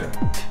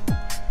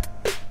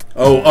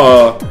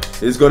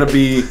it's gonna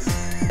be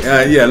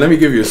let me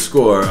give you a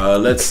score.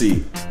 Let's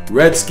see.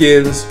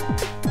 Redskins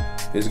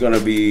is gonna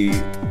be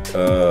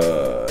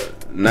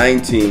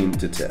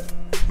 19-10.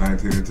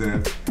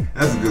 19-10.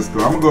 That's a good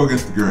score. I'm gonna go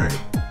against the grain.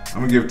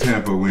 I'm gonna give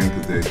Tampa a win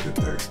because they're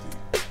thirsty.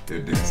 They're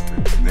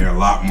desperate. And they're a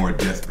lot more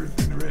desperate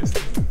than the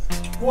Redskins.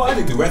 Well, I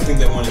think the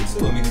Redskins at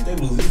 1-2. I mean, if they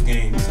lose this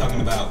game, you're talking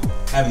about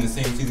having the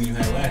same season you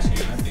had last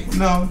year. I think.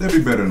 No, they'll be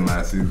better than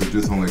last season, but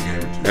just only a game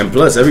or two. And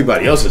plus,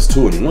 everybody else is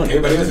 2-1.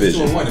 Everybody else is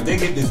 2-1. If they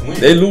get this win,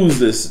 they lose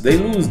this. They're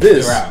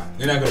out.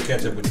 They're not gonna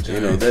catch up with the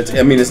Giants.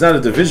 I mean, it's not a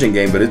division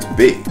game, but it's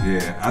big.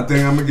 Yeah, I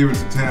think I'm gonna give it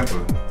to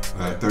Tampa,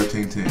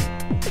 13-10.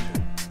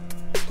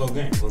 Close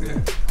game.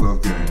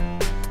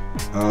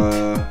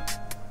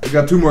 We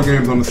got 2 more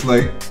games on the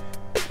slate.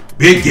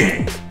 Big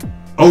game.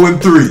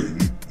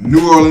 0-3.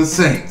 New Orleans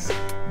Saints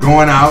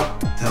going out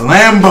to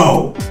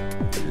Lambeau.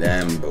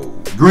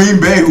 Green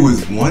Bay, who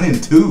is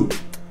 1-2.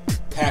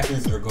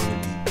 Packers are going to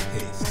be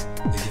pissed.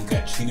 They just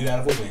got cheated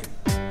out of a win.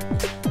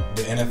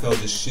 The NFL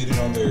just shitted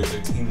on their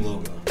team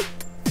logo.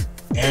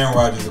 Aaron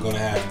Rodgers are going to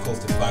have close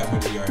to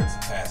 500 yards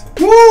passing.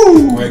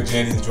 Woo! Greg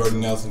Jennings,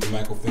 Jordan Nelson,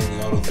 Michael Finley,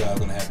 all those guys are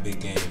going to have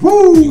big games.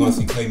 Woo! You're going to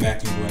see Clay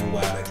Matthews running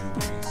wild at Drew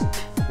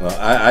Brees. Well,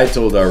 I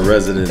told our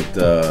resident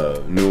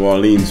New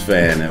Orleans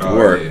fan at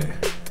work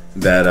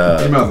that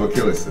he might as well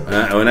kill himself.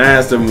 When I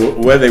asked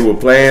him where they were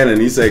playing and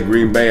he said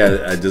Green Bay,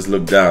 I just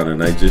looked down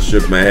and I just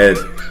shook my head.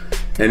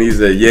 And he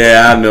said,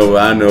 "Yeah, I know.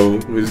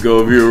 It's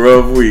gonna be a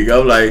rough week."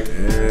 I'm like,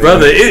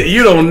 brother,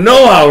 you don't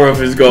know how rough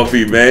it's gonna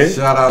be, man.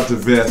 Shout out to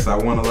Vest. I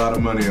won a lot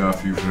of money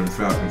off you for them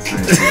Falcons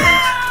Saints.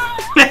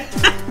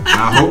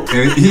 I hope,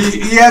 and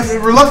he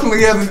hasn't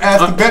reluctantly hasn't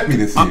asked to bet me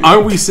this year. Are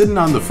we sitting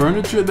on the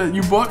furniture that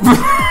you bought?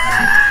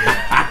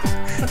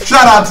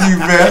 Shout out to you,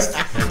 Vest.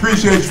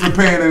 Appreciate you for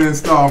paying in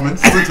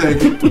installments. We'll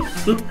take it.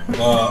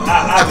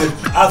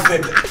 I'll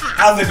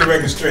set the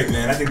record straight,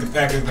 man. I think the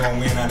Packers gonna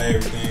win out of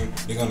everything.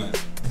 They're gonna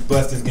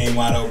bust this game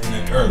wide open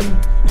and early.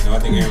 I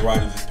think Aaron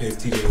Rodgers is pissed.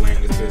 TJ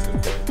Lang is pissed.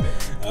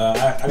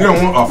 You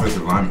don't want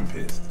offensive linemen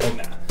pissed. Oh,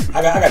 nah.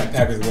 I got the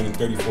Packers winning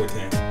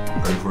 34-10.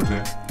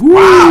 34-10?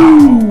 Wow!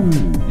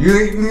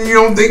 You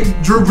don't think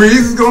Drew Brees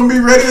is going to be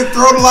ready to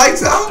throw the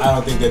lights out? I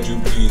don't think that Drew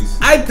Brees.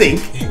 I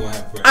think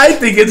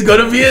it's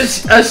going to be a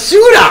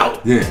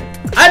shootout. Yeah.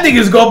 I think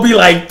it's going to be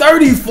like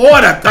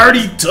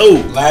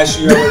 34-32. Last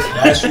year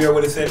I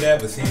would have said that,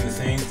 but seeing the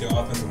Saints, their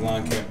offensive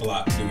line can't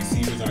block. The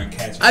receivers aren't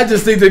catching. I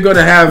just think they're going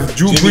to have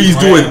Drew Brees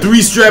doing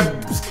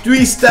three-step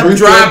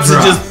drops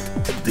and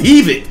just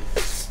heave it.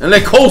 And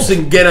let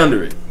Colson get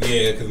under it.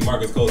 Yeah, because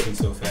Marcus Colson's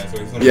so fast.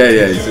 So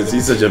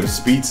he's such a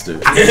speedster.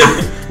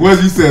 What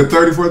did you say,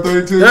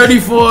 34-32?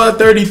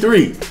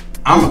 34-33.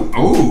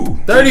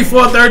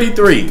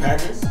 34-33.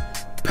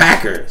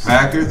 Packers.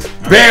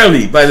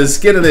 Barely, by the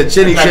skin of their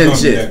chinny chin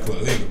chin.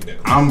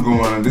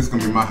 This is going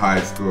to be my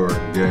highest score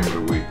game of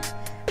the week.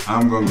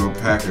 I'm going to go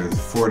Packers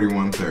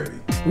 41-30.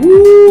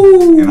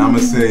 Woo! And I'm going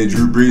to say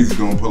Drew Brees is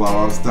going to pull out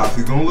all the stops.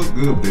 He's going to look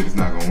good, but they're just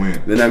not going to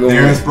win. They're not going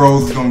to win. Darren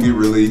Sproles is going to get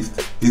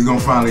released. He's going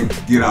to finally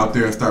get out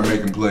there and start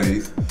making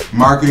plays.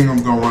 Mark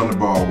Ingram's going to run the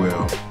ball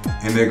well.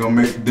 And they're going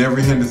to make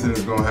Devery Henderson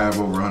is going to have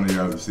over 100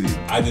 yards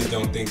receiving. I just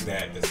don't think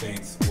that the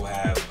Saints will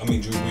have, Drew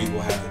Brees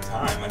will have the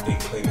time. I think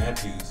Clay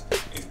Matthews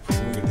is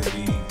proven to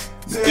be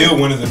still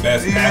one of the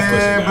best pass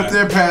rushers. Yeah, but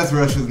their pass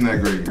rush isn't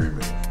that great in Green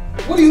Bay.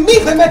 What do you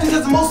mean? Clay Matthews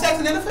has the most sacks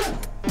in the NFL.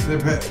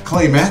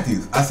 Clay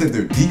Matthews. I said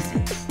their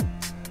defense.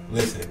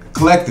 Listen.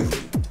 Collectively.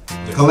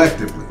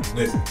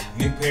 Listen.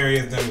 Nick Perry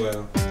has done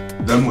well.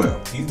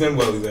 He's done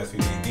well these last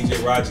few games.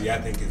 DJ Raji, I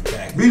think, is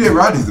back. BJ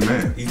Raji's the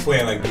man. He's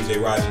playing like BJ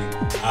Raji.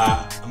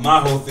 My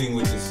whole thing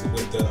with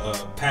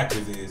the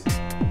Packers is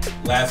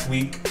last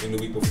week and the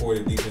week before,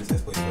 the defense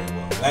has played very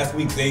well. Last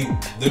week, they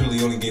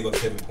literally only gave up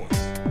 7 points.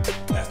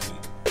 Last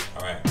week.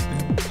 All right.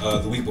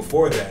 The week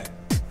before that,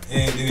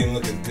 and they didn't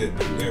look as good,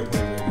 but they were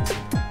playing very good.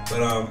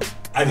 But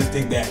I just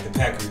think that the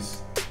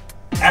Packers,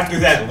 after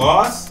that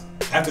loss,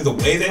 after the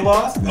way they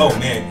lost,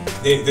 man,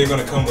 they're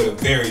going to come with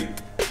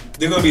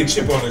they're going to be a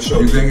chip on their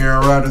shoulder. You think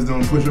Aaron Rodgers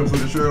doing push-ups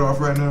with his shirt off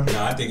right now?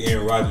 No, I think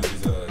Aaron Rodgers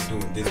is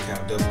doing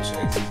discount double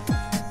checks.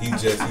 He's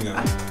just,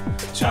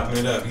 chopping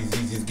it up. He's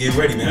just getting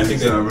ready, man. I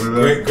think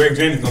that Greg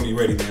Jennings is going to be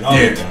ready,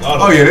 man.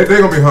 They're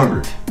going to be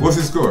hungry. What's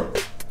his score?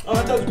 Oh,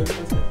 I told you.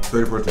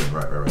 34-10.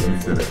 Right. You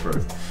said that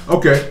first.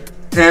 Okay.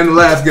 And the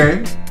last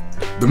game,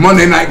 the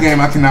Monday night game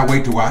I cannot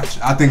wait to watch.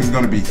 I think it's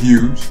going to be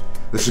huge.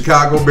 The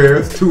Chicago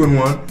Bears,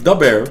 2-1. The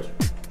Bears.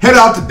 Head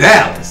out to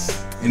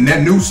Dallas in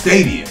that new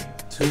stadium.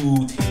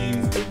 2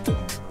 teams with the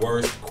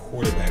worst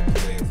quarterback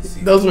play of the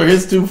season. Those were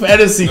his 2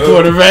 fantasy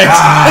quarterbacks.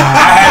 I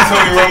had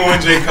Tony Romo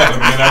and Jay Cutler,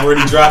 man. I've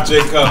already dropped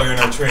Jay Cutler and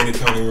I traded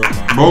Tony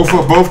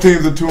Romo. Both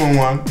teams are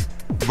 2-1.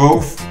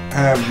 Both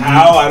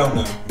I don't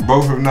know.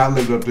 Both have not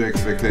lived up to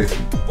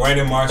expectations.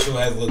 Brandon Marshall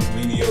has looked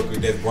mediocre.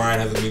 Des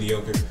Bryant has looked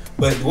mediocre.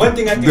 But one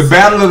thing I can the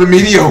battle of the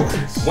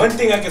mediocres. One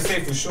thing I can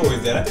say for sure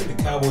is that I think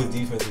the Cowboys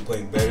defense is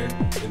playing better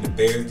than the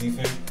Bears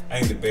defense. I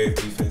think the Bears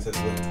defense has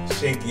looked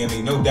shaky. I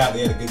mean, no doubt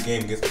they had a good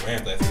game against the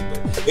Rams last week,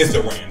 but it's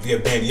the Rams. You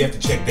have to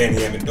check Danny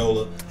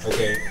Amendola.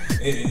 Okay,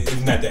 it's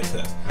not that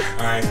tough.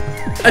 All right.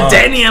 A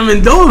Danny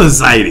Amendola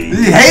sighting.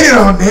 You hated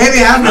on Danny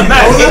Amendola. I'm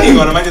not hating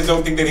on him. I just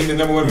don't think that he's the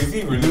number one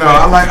receiver. No,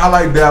 I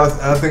like Dallas.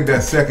 I think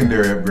that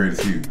secondary upgrade is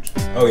huge.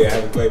 Oh yeah,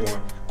 having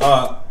Claiborne.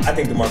 I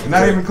think the market.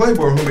 Not even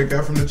Claiborne, who they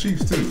got from the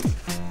Chiefs too.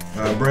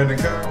 Brandon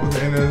Carr was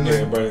the end of the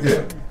name.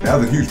 Brandon. That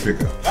was a huge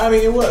pickup. I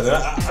mean, it was.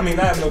 I mean,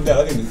 I have no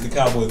doubt. I think the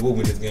Cowboys will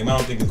win this game. I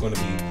don't think it's going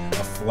to be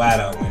a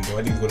flat-out win, though.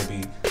 I think it's going to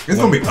be. It's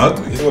going to be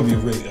ugly. It's going to be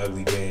a really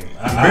ugly game.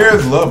 The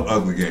Bears love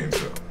ugly games,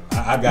 though.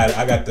 I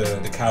got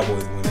the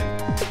Cowboys winning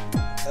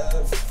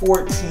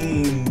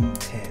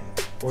 14-10.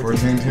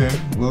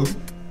 14-10, Luke?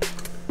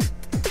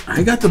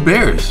 I got the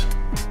Bears.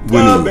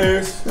 Winning.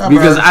 Bears.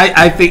 Because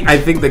I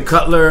think the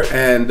Cutler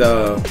and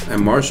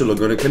Marshall are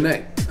going to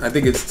connect. I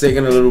think it's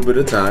taking a little bit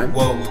of time.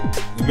 Well,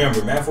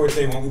 remember, Matt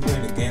Forte won't be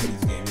playing again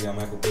this game. You got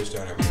Michael Bush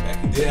down there back.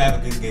 He did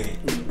have a good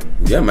game.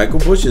 Yeah, Michael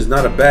Bush is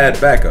not a bad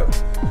backup.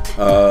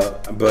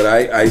 But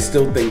I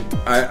still think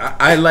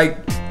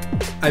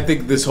I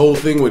think this whole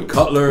thing with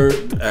Cutler,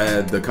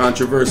 the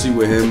controversy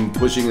with him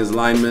pushing his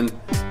lineman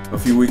a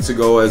few weeks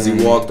ago as he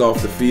walked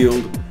off the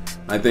field,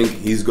 I think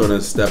he's going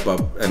to step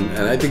up. And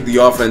I think the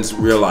offense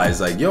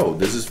realized, like, yo,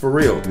 this is for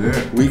real.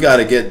 Yeah. We got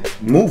to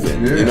get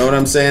moving. Yeah. You know what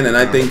I'm saying? And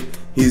I think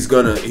he's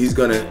gonna.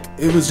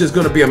 It was just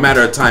gonna be a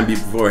matter of time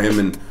before him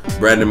and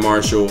Brandon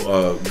Marshall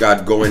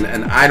got going,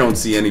 and I don't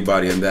see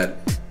anybody in that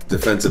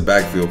defensive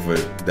backfield for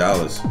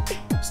Dallas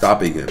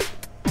stopping him.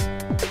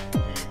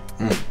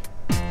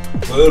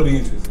 Well, it'll be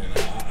interesting.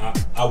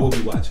 I will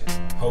be watching.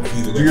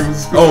 Hopefully the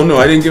refs. Oh no,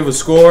 I didn't give a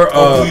score.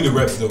 Hopefully the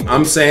refs don't.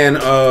 I'm saying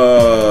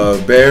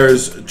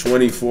Bears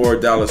 24,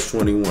 Dallas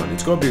 21.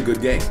 It's gonna be a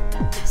good game.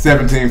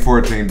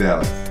 17-14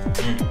 Dallas.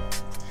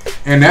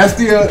 And that's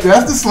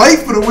the slate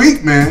for the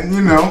week, man.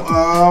 You know,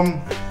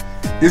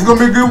 it's gonna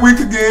be a good week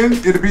again.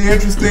 It'll be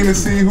interesting to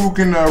see who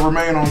can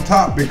remain on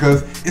top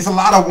because it's a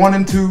lot of 1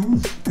 and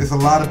 2s. It's a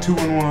lot of 2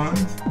 and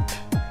 1s.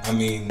 I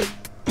mean,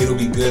 it'll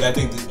be good. I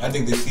think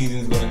this season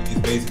is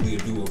basically a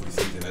do-over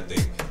season. I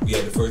think we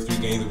had the first 3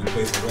 games that we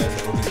played for refs.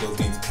 I don't think those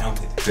games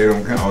counted. They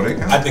don't count. Oh, they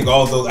count. I think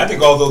all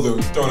those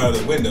are thrown out of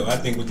the window. I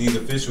think with these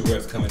official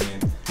refs coming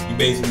in, you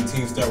basically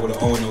teams start with an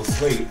 0-0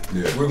 slate.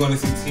 Yeah. We're going to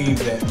see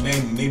teams that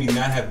maybe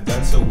not have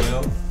done so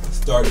well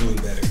start doing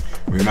better.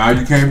 Well, now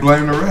you can't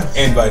blame the refs.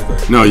 And vice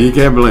versa. No, you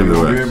can't blame the refs.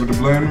 You won't be able to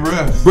blame the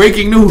refs.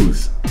 Breaking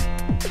news.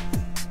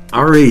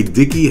 R.A.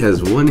 Dickey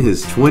has won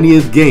his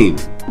 20th game,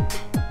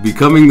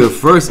 becoming the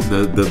first,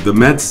 the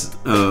Mets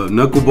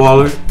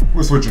knuckleballer.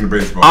 We're switching to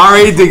baseball.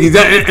 R.A. Dickey,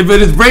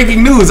 but it's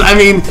breaking news. I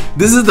mean,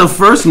 this is the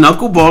first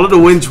knuckleballer to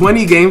win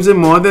 20 games in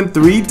more than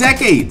 3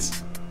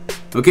 decades.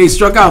 Okay,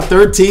 struck out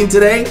 13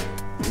 today,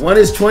 won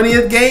his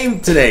 20th game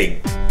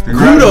today.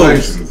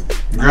 Congratulations. Kudos.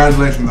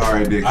 Congratulations,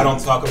 R.A. Dickey. I don't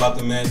talk about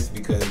the Mets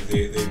because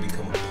they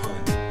become a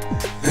pun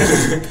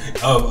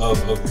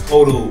of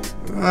total.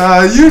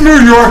 You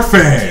New York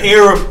fan.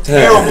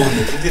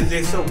 Terribleness.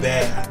 They're so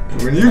bad.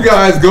 When you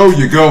guys go,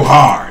 you go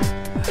hard.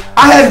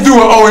 I had to do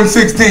an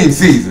 0-16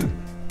 season,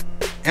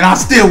 and I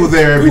still was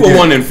there every game. You were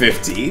 1 and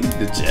 15,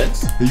 the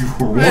Jets. You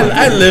were 1.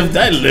 I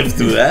lived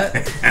through that.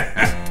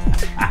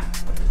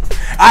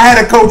 I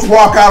had a coach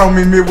walk out on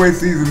me midway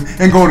season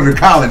and go to the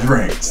college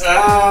ranks.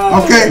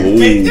 Okay?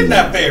 Man, it's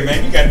not fair,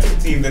 man. You got 2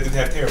 teams that just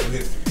have terrible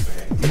histories,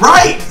 man.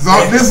 Right.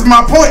 So this is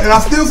my point, and I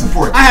still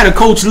support you. I had a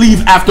coach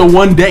leave after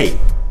 1 day.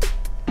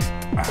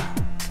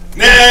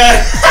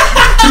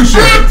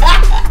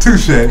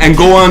 Touche. And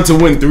go on to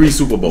win 3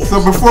 Super Bowls.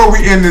 So before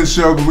we end this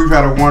show, because we've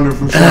had a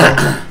wonderful show,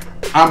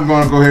 I'm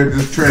going to go ahead and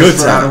just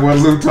transfer out of what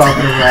Lou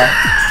talking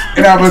about.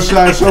 And I'm going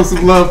to show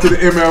some love to the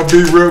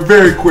MLB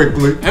very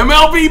quickly.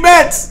 MLB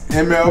Mets.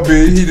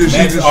 MLB.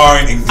 Mets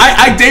aren't existing.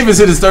 Ike Davis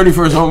hit his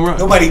 31st home run.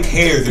 Nobody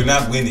cares. They're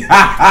not winning.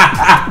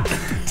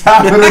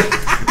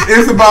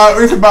 It's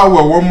about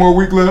what, 1 more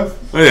week left?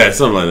 Oh, yeah,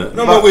 something like that.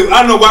 No more week. I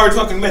don't know why we're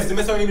talking Mets. The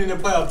Mets aren't even in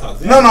the playoff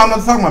talks. No, I'm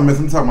not talking about Mets.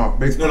 I'm talking about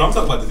baseball. No, I'm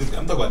talking about this guy.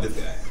 I'm talking about this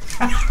guy.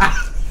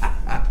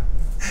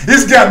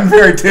 It's gotten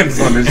very tense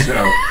on this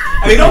show.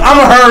 I mean, I'm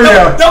gonna hurry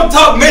up. Don't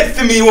talk Mets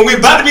to me when we're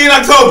about to be in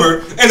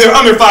October and they're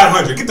under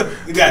 500. Get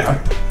out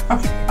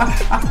of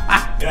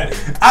here.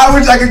 I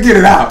wish I could get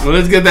it out. Well,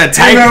 let's get that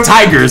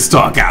Tigers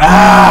talk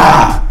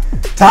out.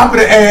 Top of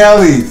the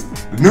AL East,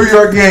 the New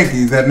York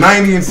Yankees at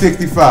 90 and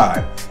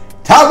 65.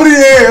 Top of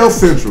the AL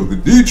Central, the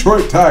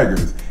Detroit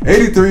Tigers,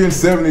 83 and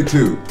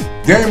 72.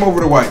 Game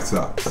over the White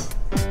Sox.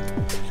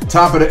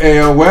 Top of the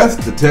AL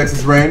West, the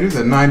Texas Rangers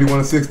at 91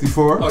 and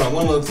 64. Hold on,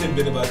 one little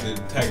tidbit about the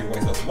Tigers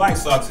White Sox. The White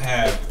Sox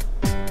have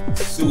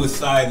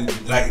suicide,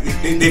 like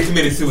they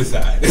committed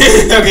suicide.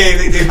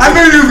 Okay, I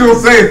knew you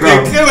was gonna say something.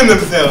 They're killing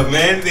themselves,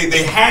 man.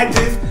 They had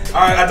this. All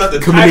right, I thought the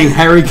committing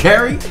Harry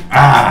Carey.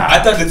 I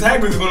thought the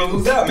Tigers were going to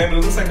lose out, man, but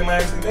it looks like they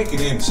might actually make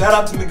it. And shout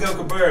out to Miguel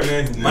Cabrera,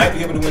 man. He might be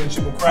able to win the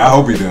Triple Crown. I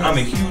hope he does. I'm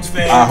a huge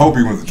fan. I hope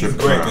he wins the Triple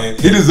Crown. Great, man.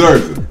 He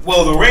deserves it.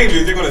 Well, the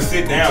Rangers, they're going to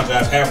sit down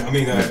Josh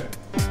Hamilton.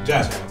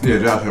 Josh Hamilton. Yeah,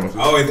 Josh Hamilton.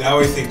 I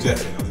always say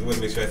Justin. I want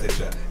to make sure I say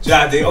Josh.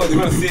 They're going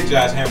to sit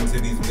Josh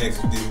Hamilton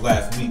these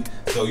last week.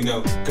 So,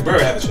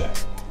 Cabrera has a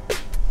shot.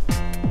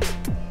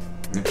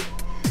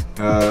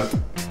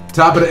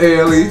 Top of the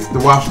AL East, the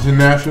Washington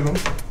Nationals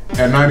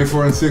at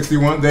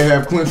 94-61. They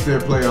have clinched their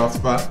playoff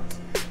spot.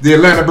 The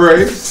Atlanta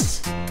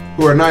Braves,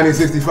 who are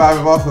 90-65,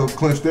 have also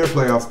clinched their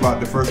playoff spot,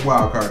 the first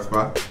wild card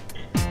spot.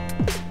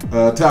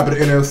 Top of the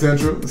NL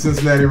Central, the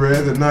Cincinnati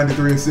Reds at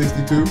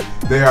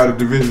 93-62. They are the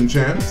division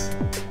champs.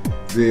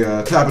 The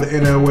top of the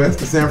NL West,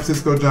 the San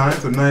Francisco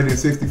Giants are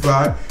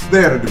 90-65.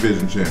 They are the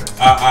division champs.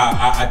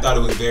 I thought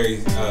it was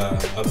very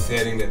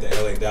upsetting that the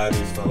LA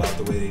Dodgers fell out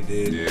the way they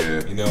did.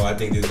 Yeah. I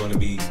think there's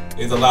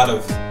a lot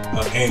of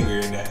anger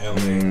in that LA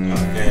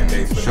fan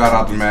base. Shout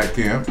out to Matt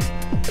Kemp.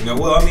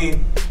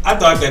 I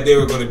thought that they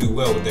were going to do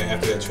well with that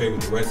after that trade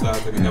with the Red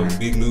Sox. I mean, that was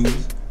big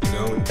news.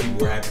 And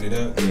people were hyping it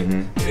up.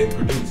 And they didn't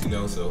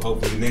produce. So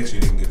hopefully next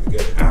year they can get it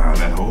together.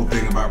 That whole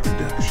thing about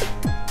production.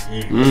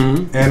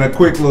 And a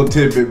quick little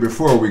tidbit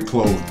before we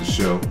close the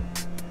show.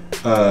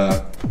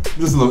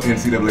 Just a little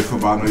NCAA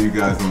football. I know you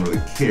guys don't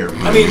really care.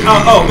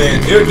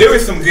 Man, there were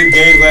some good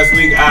games last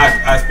week.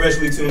 I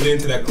especially tuned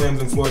into that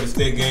Clemson-Florida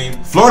State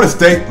game. Florida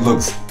State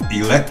looks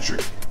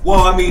electric.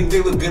 Well,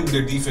 they look good, but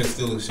their defense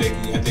still looks shaky.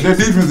 I think their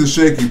defense is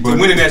shaky, but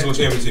to win a national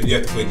championship, you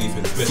have to play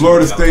defense.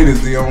 Florida State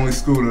is the only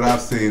school that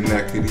I've seen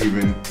that could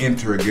even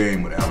enter a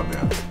game with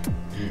Alabama.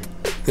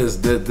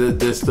 Because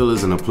there still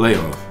isn't a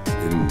playoff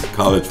in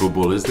college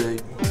football, is there?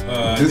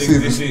 This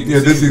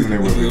season they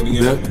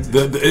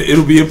will.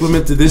 It'll be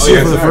implemented this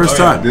year for the first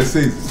time. This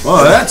season.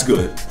 Oh, that's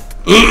good.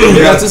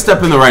 That's a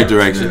step in the right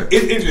direction.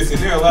 It's interesting.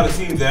 There are a lot of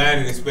teams that I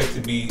didn't expect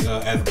to be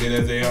as good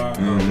as they are.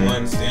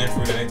 One,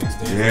 Stanford, I think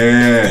Stanford.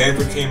 Yeah.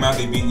 Stanford came out,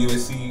 they beat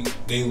USC.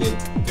 They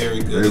looked very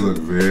good. They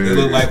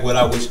look like what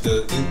I wish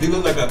they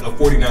look like a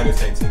 49ers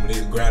type team where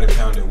they ground and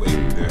pound their way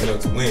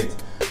to win.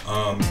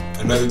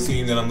 Another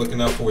team that I'm looking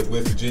out for is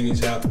West Virginia.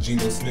 Shout out to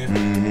Geno Smith.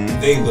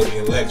 They look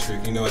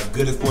electric. As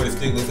good as Florida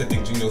State looks, I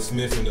think Geno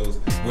Smith and those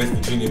West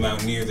Virginia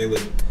Mountaineers, they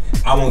look,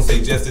 I won't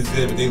say just as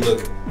good, but they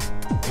look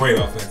great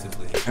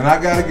offensively. And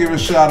I got to give a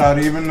shout out,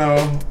 even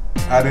though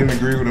I didn't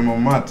agree with him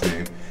on my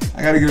team,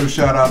 I got to give a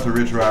shout out to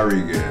Rich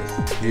Rodriguez.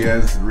 He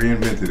has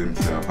reinvented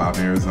himself out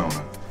in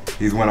Arizona.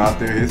 He's went out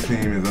there, his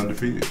team is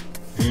undefeated.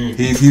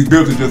 He's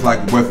built it just like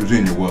West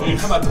Virginia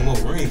was. How about the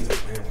Wolverines, man?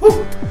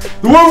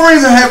 The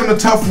Wolverines are having a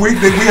tough week.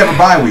 We have a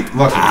bye week.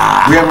 Luckily,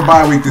 we have a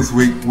bye week this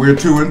week. We're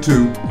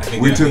 2-2. I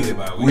think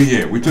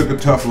we took a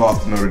tough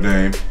loss to Notre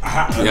Dame.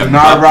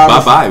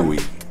 Bye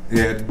week.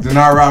 Yeah,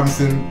 Denard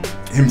Robinson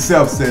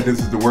himself said this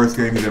is the worst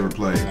game he's ever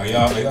played. Are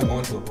y'all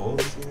going to a bowl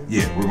this year?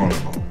 Yeah, we're going to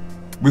a bowl.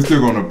 We're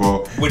still going to a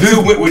bowl. With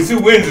two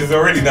wins, it's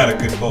already not a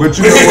good bowl. But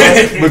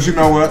you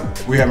know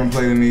what? We haven't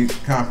played any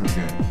conference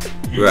games.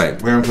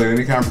 Right. We haven't played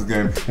any conference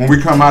games. When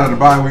we come out of the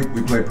bye week,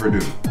 we play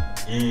Purdue.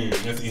 That's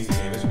an easy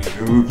game.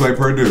 We play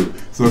Purdue.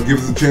 So it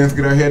gives us a chance to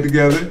get our head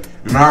together.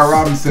 Denard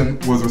Robinson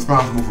was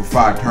responsible for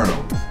 5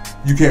 turnovers.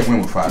 You can't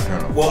win with 5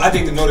 turnovers. Well, I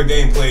think the Notre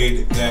Dame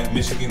played that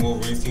Michigan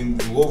Wolverines team.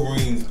 The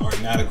Wolverines are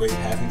not a great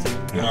passing team.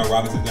 Denard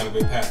Robinson's not a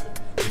great passer.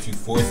 If you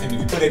force him,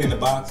 if you put it in the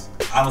box,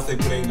 I don't say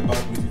put it in the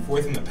box, but if you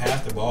force him to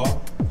pass the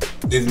ball,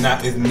 it's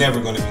never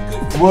going to be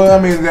good. Well,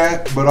 I mean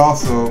that, but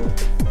also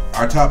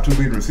our top 2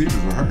 leading receivers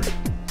were hurt.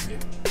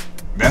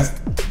 Yeah.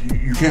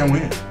 You can't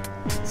win.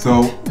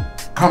 So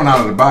coming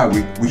out of the bye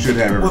week, we should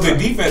have everything. Well, their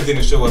defense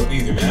didn't show up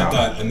either, man. No. I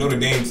thought a Notre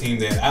Dame team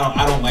that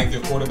I don't like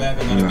their quarterback.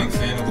 I'm not a big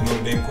fan of the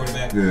Notre Dame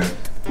quarterback. Yeah.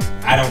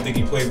 I don't think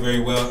he played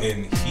very well,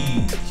 and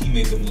he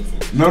made them look for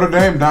it. Notre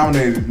Dame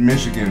dominated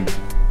Michigan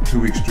 2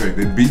 weeks straight.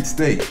 They beat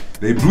State.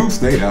 They blew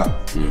State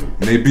out. And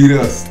they beat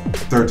us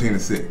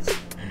 13-6.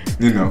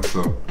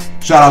 So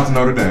shout out to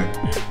Notre Dame.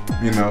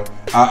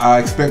 I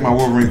expect my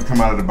Wolverines to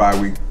come out of the bye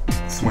week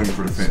swinging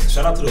for the fence.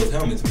 Shout out to those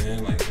helmets,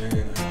 man.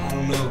 I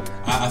don't know.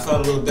 I saw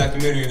a little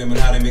documentary of them and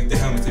how they make the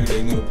helmets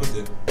every day. Put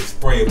the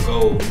spray of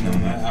gold.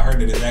 I heard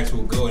that it's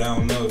actual gold. I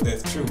don't know if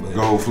that's true, but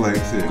gold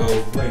flakes. Yeah.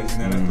 Gold flakes.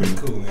 That's pretty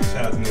cool, man.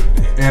 Shout out to Notre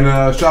Dame.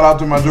 And shout out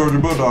to my Georgia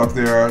Bulldogs.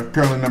 They are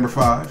currently number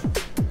 5.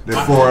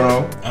 They're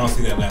 4-0. I don't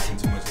see that lasting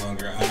too much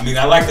longer.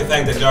 I like the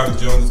fact that Jarvis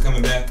Jones is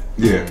coming back.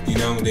 Yeah.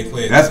 They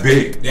play. That's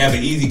big. They have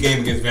an easy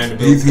game against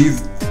Vanderbilt.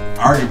 He's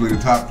arguably the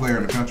top player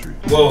in the country.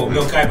 Well,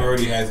 Mel Kiper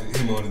already has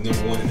him on the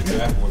number 1 in the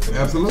draft board.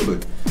 Absolutely.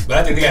 But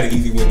I think they got an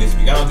easy win this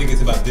week. I don't think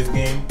it's about this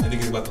game. I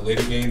think it's about the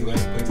later games. We're going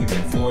to play teams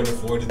like Florida.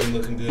 Florida's been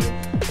looking good.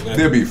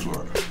 They'll beat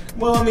Florida.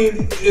 Well,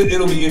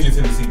 it'll be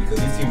interesting to see because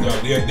these teams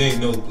they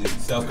ain't nosebleeds.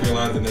 South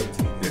Carolina's another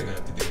team they're going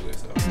to have to deal with.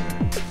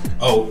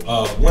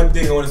 So. One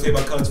thing I want to say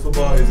about college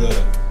football is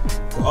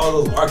for all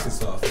those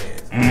Arkansas fans.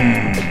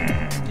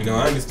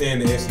 I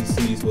understand the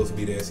SEC is supposed to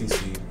be the SEC.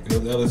 The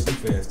LSU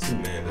fans too,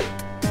 man. But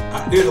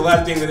there's a lot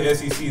of things in the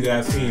SEC that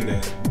I've seen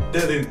that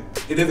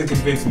doesn't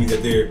convince me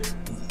that they're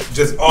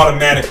just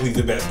automatically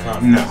the best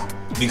conference. No.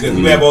 Because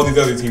you have all these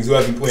other teams who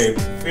have been playing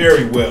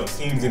very well.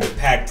 Teams in the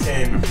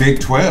Pac-10. Big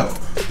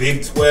 12.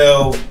 Big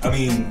 12. I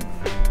mean,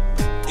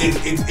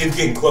 it's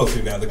getting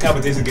closer now. The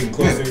competition's getting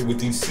closer with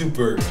these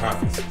super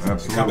conferences.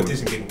 Absolutely. The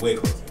competition getting way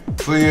closer.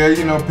 So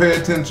yeah, pay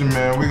attention,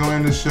 man. We're gonna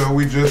end the show.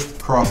 We just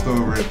crossed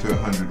over into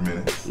 100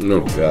 minutes.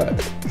 No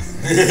God.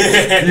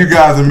 You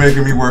guys are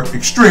making me work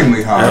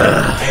extremely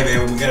hard. Hey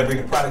man, we gotta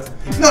bring the product to the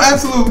people. No,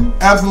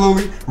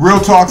 absolutely. Real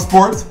Talk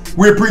Sports.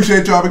 We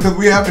appreciate y'all because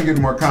we have been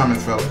getting more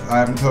comments, fellas. I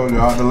haven't told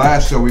y'all. The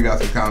last show we got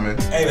some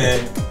comments. Hey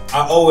man,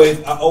 I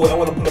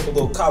want to put up a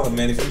little column,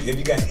 man. If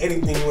you got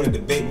anything you want to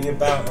debate me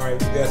about, all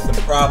right, if you got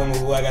some problem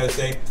with what I gotta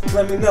say,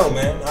 let me know,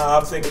 man.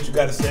 I'll take what you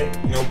gotta say.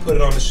 Put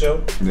it on the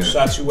show,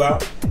 shout you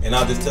out, and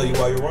I'll just tell you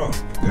why you're wrong.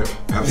 Yep,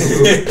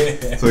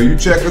 absolutely. So you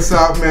check us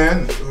out,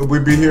 man.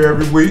 We'll be here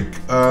every week.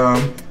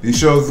 These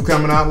shows are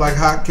coming out like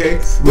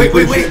hotcakes. Wait.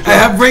 I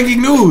have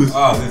breaking news.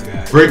 Oh, this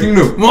guy. Breaking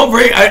news.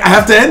 I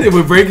have to end it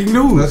with breaking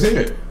news. Let's hear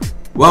it.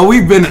 While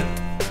we've been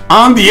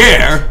on the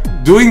air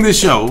doing the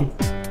show,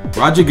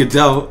 Roger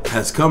Goodell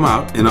has come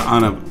out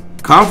on a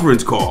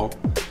conference call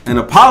and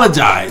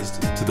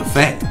apologized to the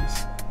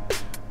fans.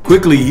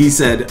 Quickly, he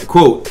said,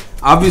 quote,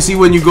 "Obviously,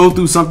 when you go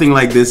through something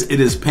like this, it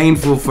is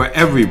painful for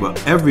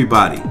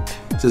everybody.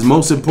 Says,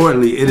 most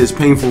importantly, it is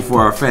painful for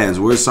our fans.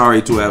 We're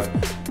sorry to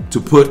have to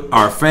put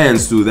our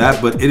fans through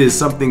that, but it is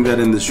something that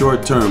in the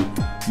short term,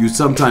 you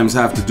sometimes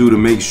have to do to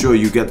make sure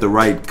you get the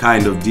right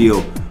kind of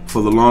deal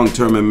for the long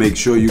term and make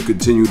sure you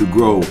continue to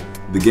grow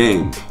the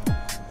game."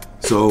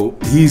 So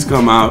he's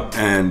come out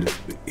and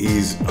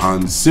he's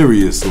on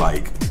serious,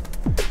 PR,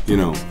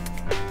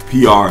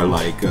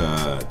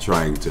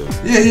 trying to.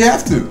 Yeah, he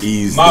has to.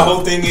 Ease. My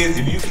whole thing is,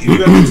 if you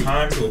have the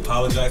time to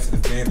apologize to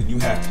the fans, then you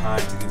have time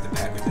to give the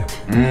Packers that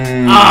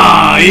win.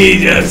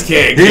 He just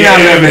can't. He's not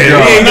letting it go.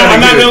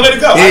 I'm not gonna let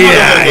it go.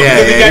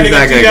 He's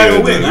not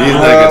gonna win.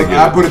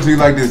 I put it to you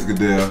like this,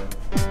 Goodell.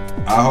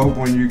 I hope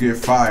when you get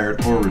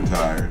fired or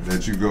retired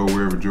that you go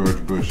wherever George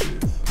Bush is. You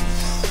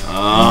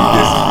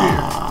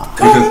disappear.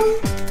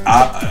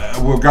 Because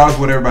regardless of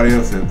what everybody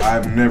else said,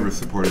 I've never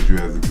supported you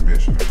as a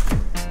commissioner.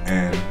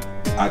 And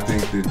I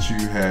think that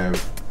you have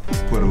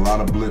put a lot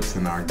of blips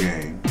in our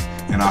game.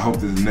 And I hope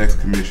that the next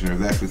commissioner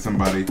is actually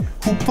somebody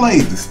who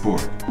played the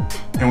sport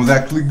and was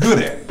actually good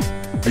at it.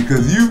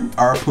 Because you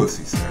are a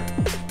pussy, sir.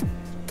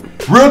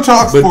 Real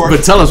Talk Sports.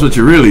 But tell us what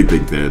you really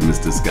think there,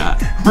 Mr.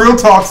 Scott. Real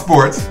Talk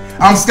Sports.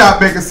 I'm Scott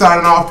Baker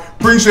signing off.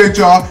 Appreciate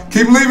y'all.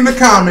 Keep leaving the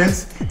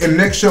comments. And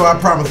next show, I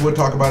promise we'll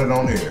talk about it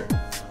on air.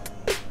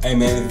 Hey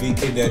man, it's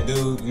VK that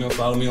dude.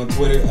 Follow me on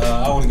Twitter.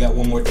 I only got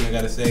one more thing I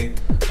gotta say.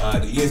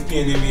 The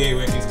ESPN NBA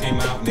rankings came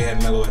out and they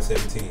had Melo at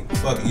 17.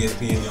 Fuck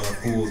ESPN, y'all are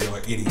fools, y'all are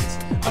idiots.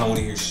 I don't want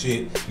to hear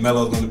shit.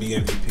 Melo's gonna be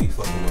MVP.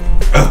 Fuck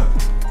Melo.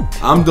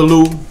 I'm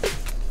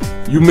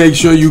Delu. You make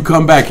sure you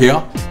come back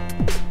here.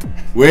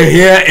 We're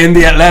here in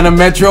the Atlanta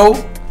Metro,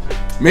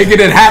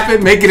 making it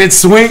happen, making it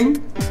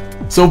swing.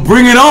 So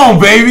bring it on,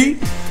 baby.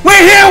 We're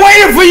here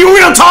waiting for you.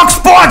 Real Talk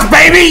Sports,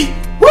 baby.